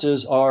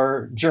responses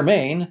are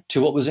germane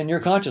to what was in your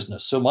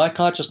consciousness. So my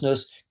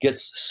consciousness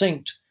gets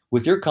synced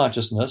with your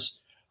consciousness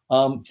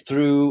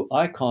through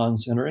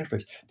icons in our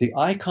interface. The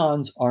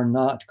icons are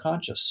not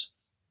conscious.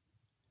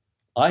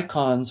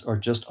 Icons are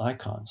just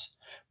icons.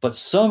 But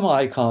some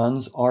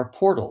icons are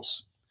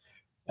portals.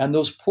 And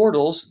those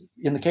portals,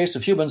 in the case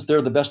of humans,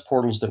 they're the best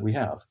portals that we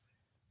have.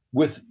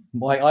 With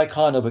my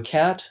icon of a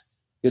cat,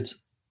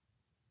 it's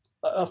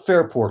a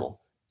fair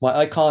portal. My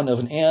icon of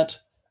an ant,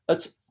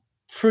 that's a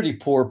pretty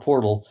poor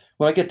portal.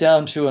 When I get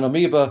down to an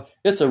amoeba,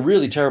 it's a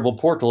really terrible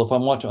portal if I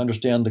want to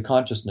understand the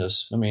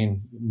consciousness. I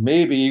mean,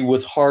 maybe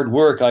with hard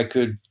work, I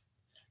could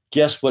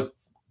guess what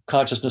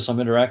consciousness I'm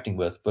interacting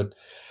with. But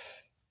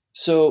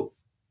so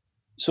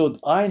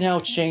I now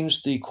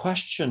change the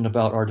question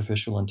about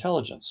artificial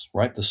intelligence,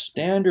 right? The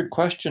standard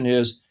question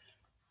is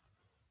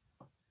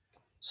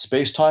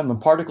space-time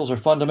and particles are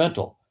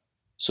fundamental.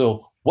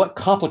 So what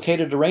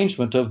complicated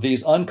arrangement of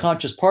these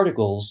unconscious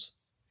particles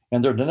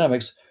and their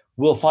dynamics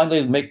will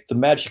finally make the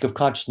magic of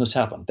consciousness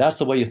happen? That's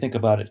the way you think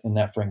about it in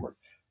that framework.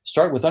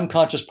 Start with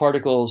unconscious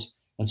particles,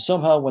 and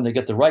somehow when they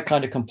get the right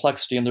kind of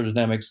complexity in their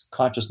dynamics,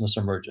 consciousnness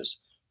emerges.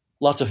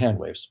 Lots of hand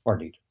waves are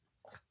needed.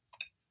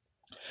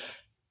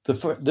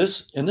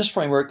 In this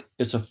framework,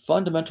 it's a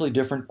fundamentally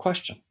different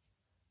question.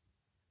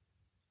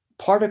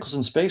 Particles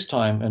in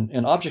space-time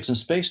and objects in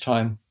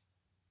space-time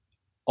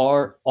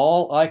are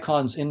all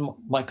icons in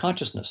my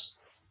consciousness.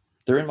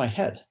 They're in my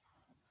head.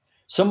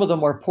 Some of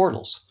them are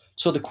portals.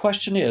 So the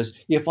question is,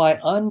 if I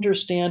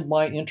understand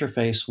my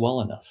interface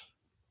well enough,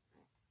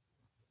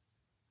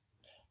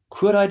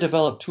 could I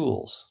develop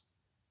tools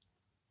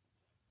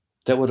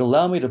that would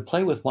allow me to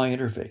play with my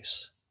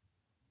interface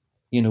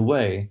in a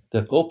way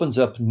that opens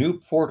up new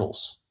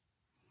portals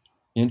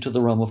into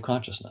the realm of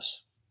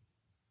consciousness?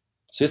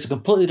 See, it's a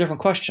completely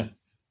different question.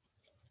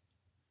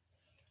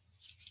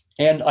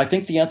 And I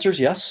think the answer is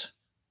yes.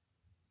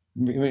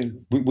 I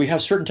mean, we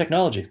have certain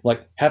technology,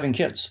 like having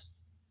kids.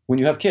 When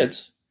you have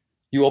kids,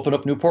 you open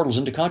up new portals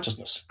into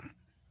consciousness,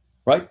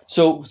 right?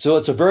 So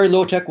it's a very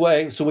low-tech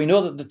way. So we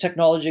know that the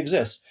technology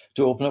exists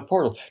to open up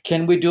portals.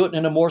 Can we do it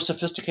in a more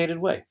sophisticated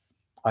way?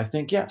 I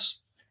think yes.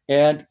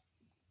 And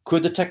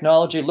could the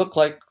technology look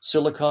like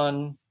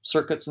silicon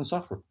circuits and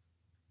software?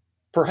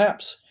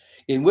 Perhaps.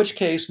 In which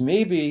case,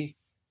 maybe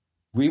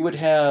we would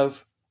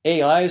have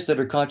AIs that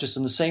are conscious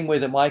in the same way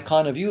that my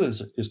icon of you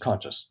is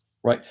conscious,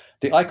 right?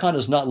 The icon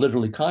is not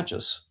literally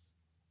conscious.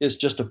 It's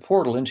just a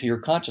portal into your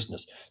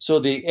consciousness. So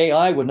the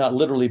AI would not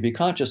literally be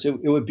conscious.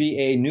 It would be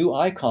a new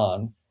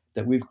icon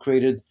that we've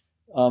created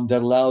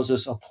that allows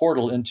us a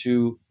portal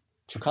into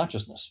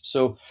consciousness.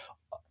 So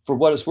for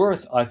what it's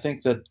worth, I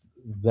think that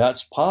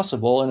that's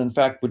possible, and in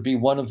fact would be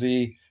one of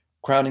the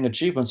crowning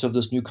achievements of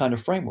this new kind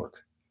of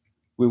framework.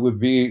 It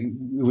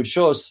would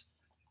show us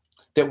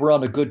that we're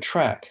on a good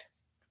track.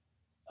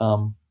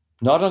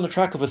 Not on the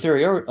track of a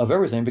theory of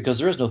everything, because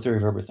there is no theory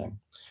of everything.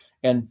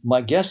 And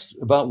my guess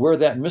about where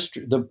that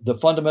mystery, the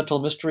fundamental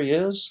mystery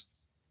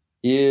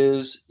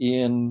is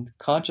in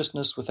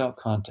consciousness without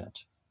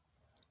content.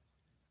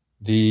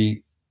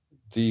 The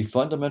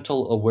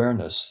fundamental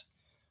awareness.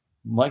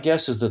 My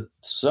guess is that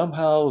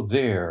somehow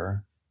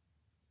there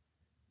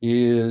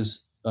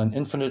is an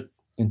infinite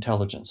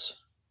intelligence.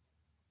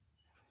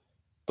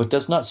 But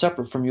that's not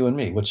separate from you and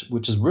me,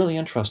 which is really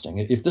interesting.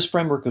 If this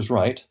framework is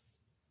right,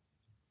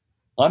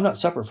 I'm not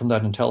separate from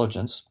that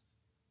intelligence.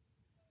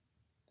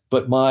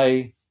 But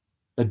my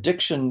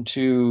addiction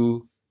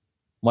to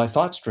my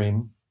thought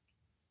stream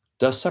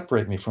does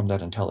separate me from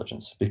that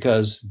intelligence,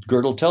 because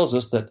Gödel tells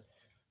us that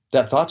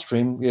thought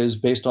stream is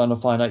based on a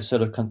finite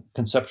set of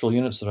conceptual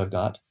units that I've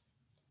got.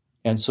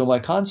 And so my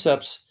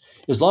concepts,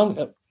 there's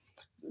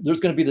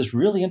going to be this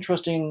really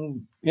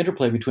interesting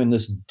interplay between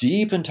this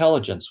deep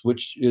intelligence,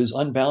 which is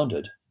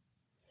unbounded,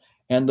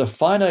 and the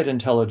finite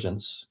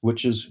intelligence,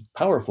 which is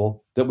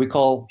powerful, that we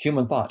call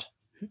human thought,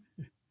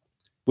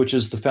 which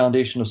is the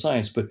foundation of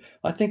science. But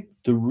I think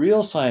the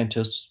real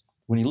scientists,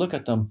 when you look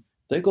at them,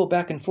 they go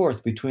back and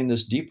forth between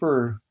this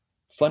deeper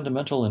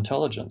fundamental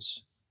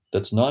intelligence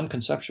that's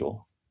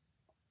non-conceptual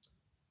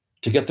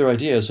to get their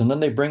ideas, and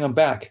then they bring them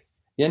back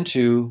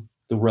into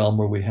the realm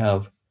where we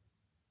have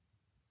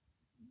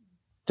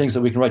things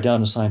that we can write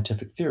down in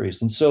scientific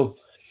theories. And so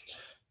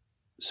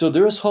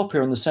there is hope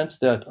here in the sense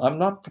that I'm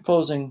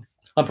proposing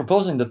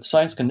that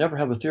science can never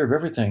have a theory of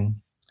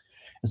everything.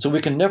 And so we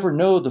can never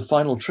know the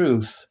final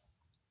truth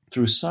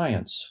through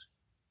science,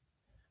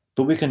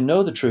 but we can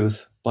know the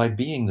truth by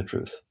being the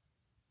truth.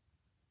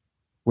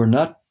 We're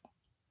not,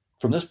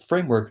 from this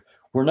framework,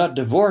 we're not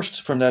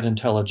divorced from that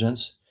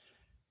intelligence.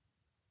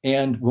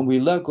 And when we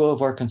let go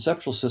of our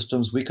conceptual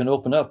systems, we can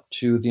open up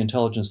to the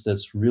intelligence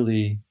that's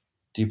really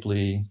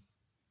deeply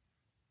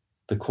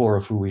the core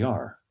of who we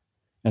are.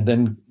 And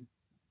then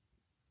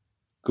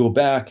go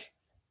back,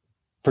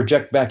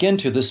 project back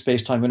into this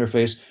space-time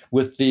interface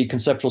with the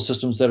conceptual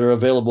systems that are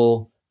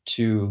available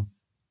to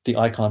the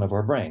icon of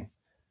our brain.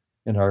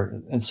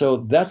 And so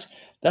that's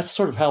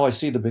sort of how I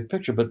see the big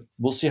picture, but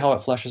we'll see how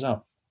it fleshes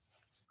out.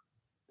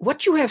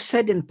 What you have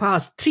said in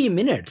past 3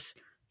 minutes,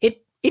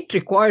 it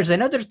requires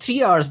another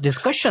 3 hours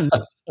discussion.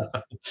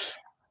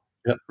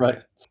 Yeah, right.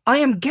 I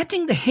am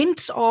getting the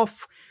hints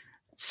of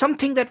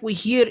something that we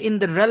hear in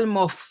the realm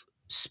of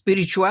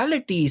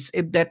spiritualities,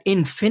 that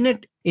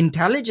infinite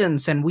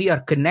intelligence, and we are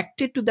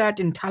connected to that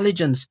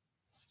intelligence.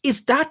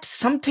 Is that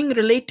something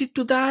related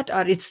to that,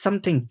 or it's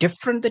something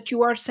different that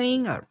you are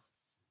saying? Or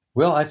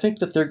Well, I think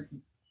that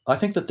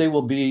they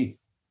will be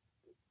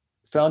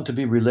found to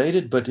be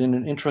related, but in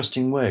an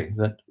interesting way.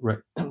 That right.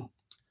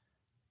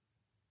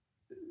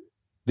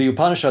 The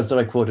Upanishads that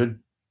I quoted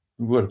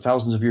were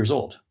thousands of years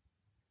old.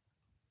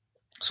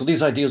 So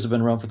these ideas have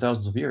been around for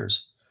thousands of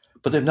years,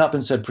 but they've not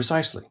been said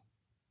precisely.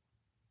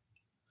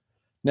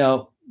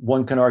 Now,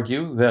 one can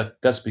argue that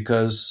that's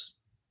because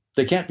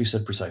they can't be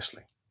said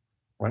precisely,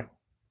 right?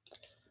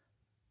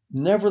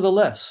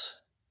 Nevertheless,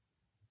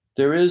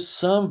 there is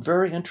some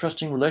very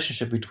interesting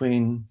relationship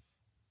between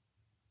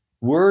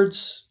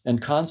words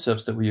and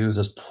concepts that we use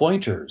as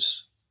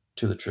pointers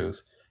to the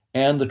truth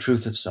and the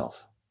truth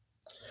itself.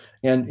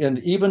 And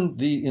even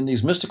in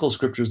these mystical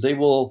scriptures, they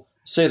will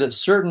say that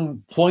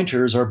certain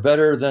pointers are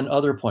better than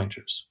other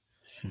pointers.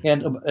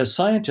 And as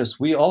scientists,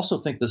 we also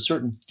think that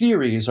certain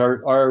theories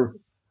are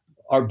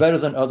better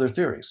than other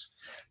theories.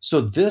 So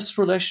this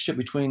relationship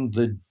between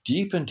the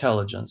deep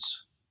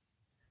intelligence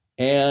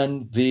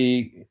and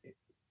the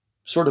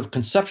sort of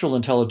conceptual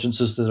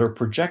intelligences that are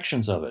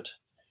projections of it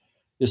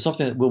is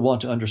something that we'll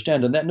want to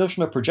understand. And that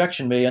notion of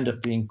projection may end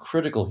up being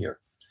critical here.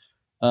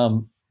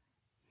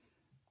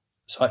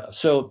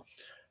 So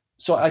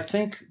I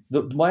think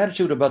my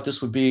attitude about this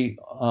would be,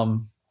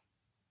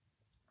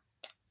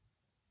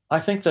 I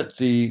think that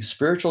the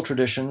spiritual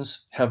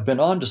traditions have been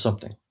onto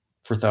something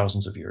for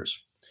thousands of years,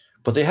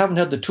 but they haven't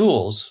had the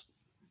tools,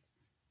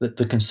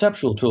 the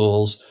conceptual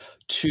tools,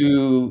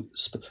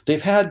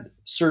 they've had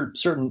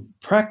certain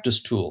practice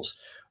tools.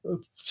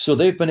 So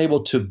they've been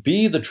able to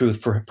be the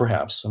truth,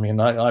 perhaps. I mean,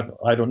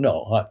 I don't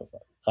know.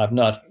 I'm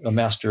not a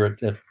master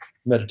at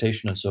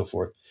meditation and so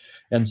forth.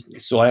 And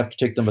so I have to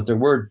take them at their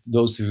word,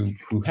 those who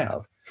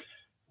have.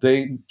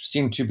 They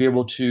seem to be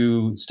able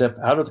to step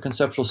out of the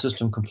conceptual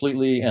system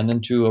completely and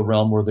into a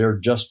realm where they're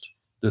just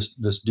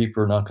this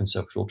deeper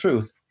non-conceptual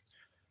truth.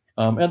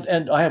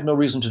 And I have no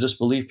reason to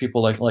disbelieve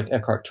people like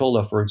Eckhart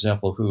Tolle, for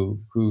example,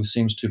 who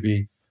seems to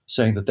be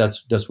saying that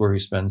that's where he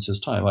spends his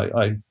time.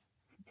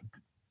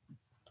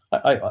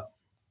 I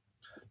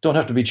don't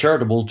have to be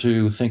charitable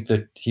to think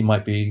that he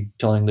might be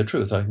telling the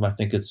truth. I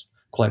think it's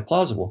quite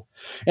plausible.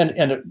 And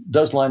it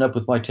does line up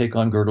with my take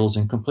on Gödel's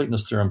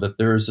incompleteness theorem, that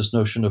there is this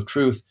notion of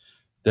truth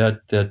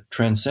that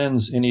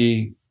transcends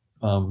any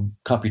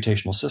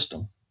computational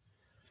system.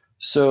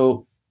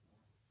 So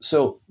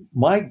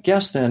my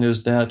guess then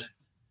is that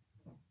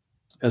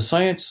as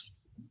science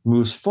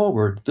moves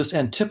forward, this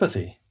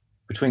antipathy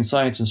between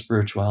science and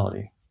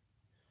spirituality,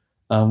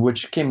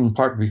 which came in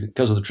part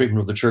because of the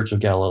treatment of the Church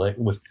of Galileo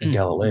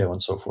Galileo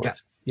and so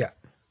forth. Yeah.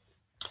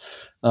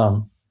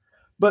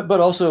 But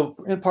also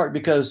in part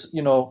because,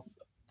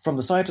 from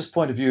the scientist's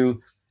point of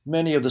view,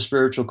 many of the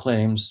spiritual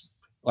claims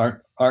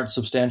aren't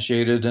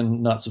substantiated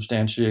and not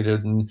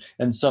substantiated,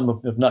 and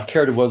some have not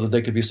cared whether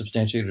they could be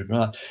substantiated or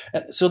not.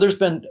 So there's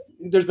been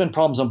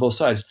problems on both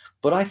sides.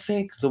 But I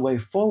think the way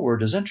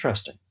forward is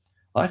interesting.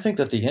 I think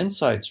that the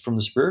insights from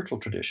the spiritual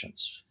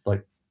traditions,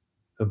 like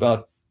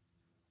about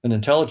an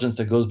intelligence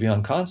that goes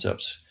beyond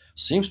concepts,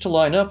 seems to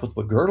line up with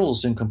what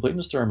Gödel's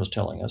incompleteness theorem is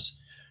telling us.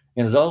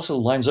 And it also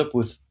lines up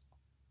with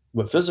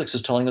what physics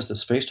is telling us, that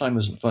space-time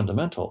isn't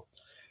fundamental.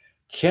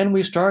 Can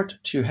we start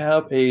to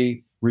have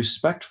a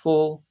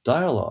respectful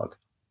dialogue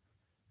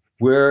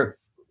where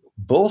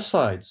both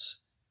sides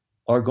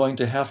are going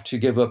to have to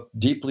give up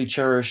deeply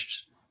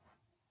cherished?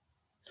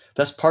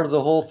 That's part of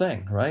the whole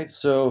thing, right?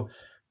 So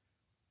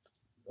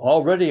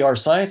already our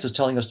science is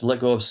telling us to let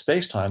go of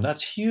space-time.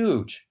 That's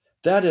huge.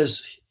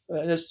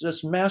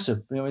 It's massive.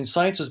 I mean,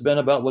 science has been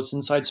about what's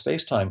inside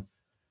space-time.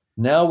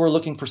 Now we're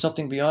looking for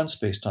something beyond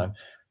space-time.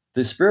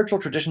 The spiritual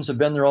traditions have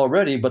been there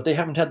already, but they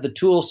haven't had the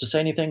tools to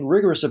say anything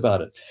rigorous about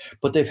it.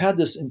 But they've had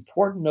this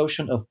important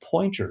notion of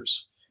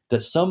pointers,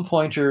 that some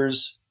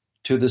pointers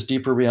to this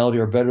deeper reality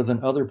are better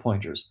than other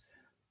pointers.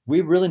 We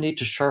really need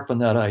to sharpen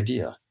that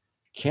idea.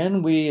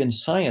 Can we, in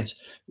science,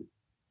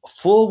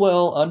 full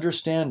well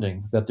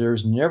understanding that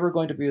there's never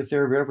going to be a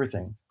theory of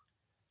everything,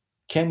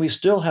 can we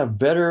still have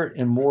better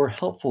and more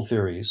helpful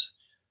theories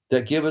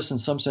that give us, in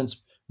some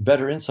sense,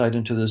 better insight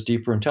into this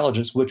deeper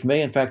intelligence, which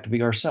may in fact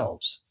be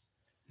ourselves?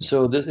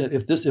 So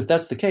if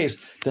that's the case,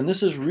 then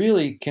this is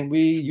really, can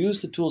we use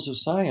the tools of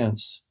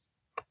science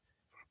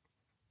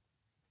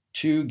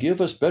to give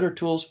us better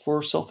tools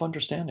for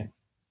self-understanding?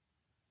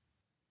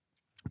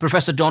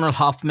 Professor Donald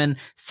Hoffman,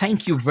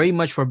 thank you very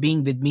much for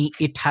being with me.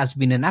 It has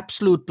been an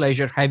absolute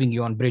pleasure having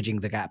you on Bridging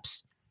the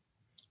Gaps.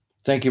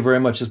 Thank you very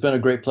much. It's been a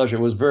great pleasure.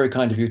 It was very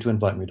kind of you to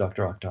invite me,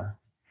 Dr. Akhtar.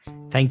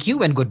 Thank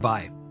you and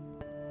goodbye.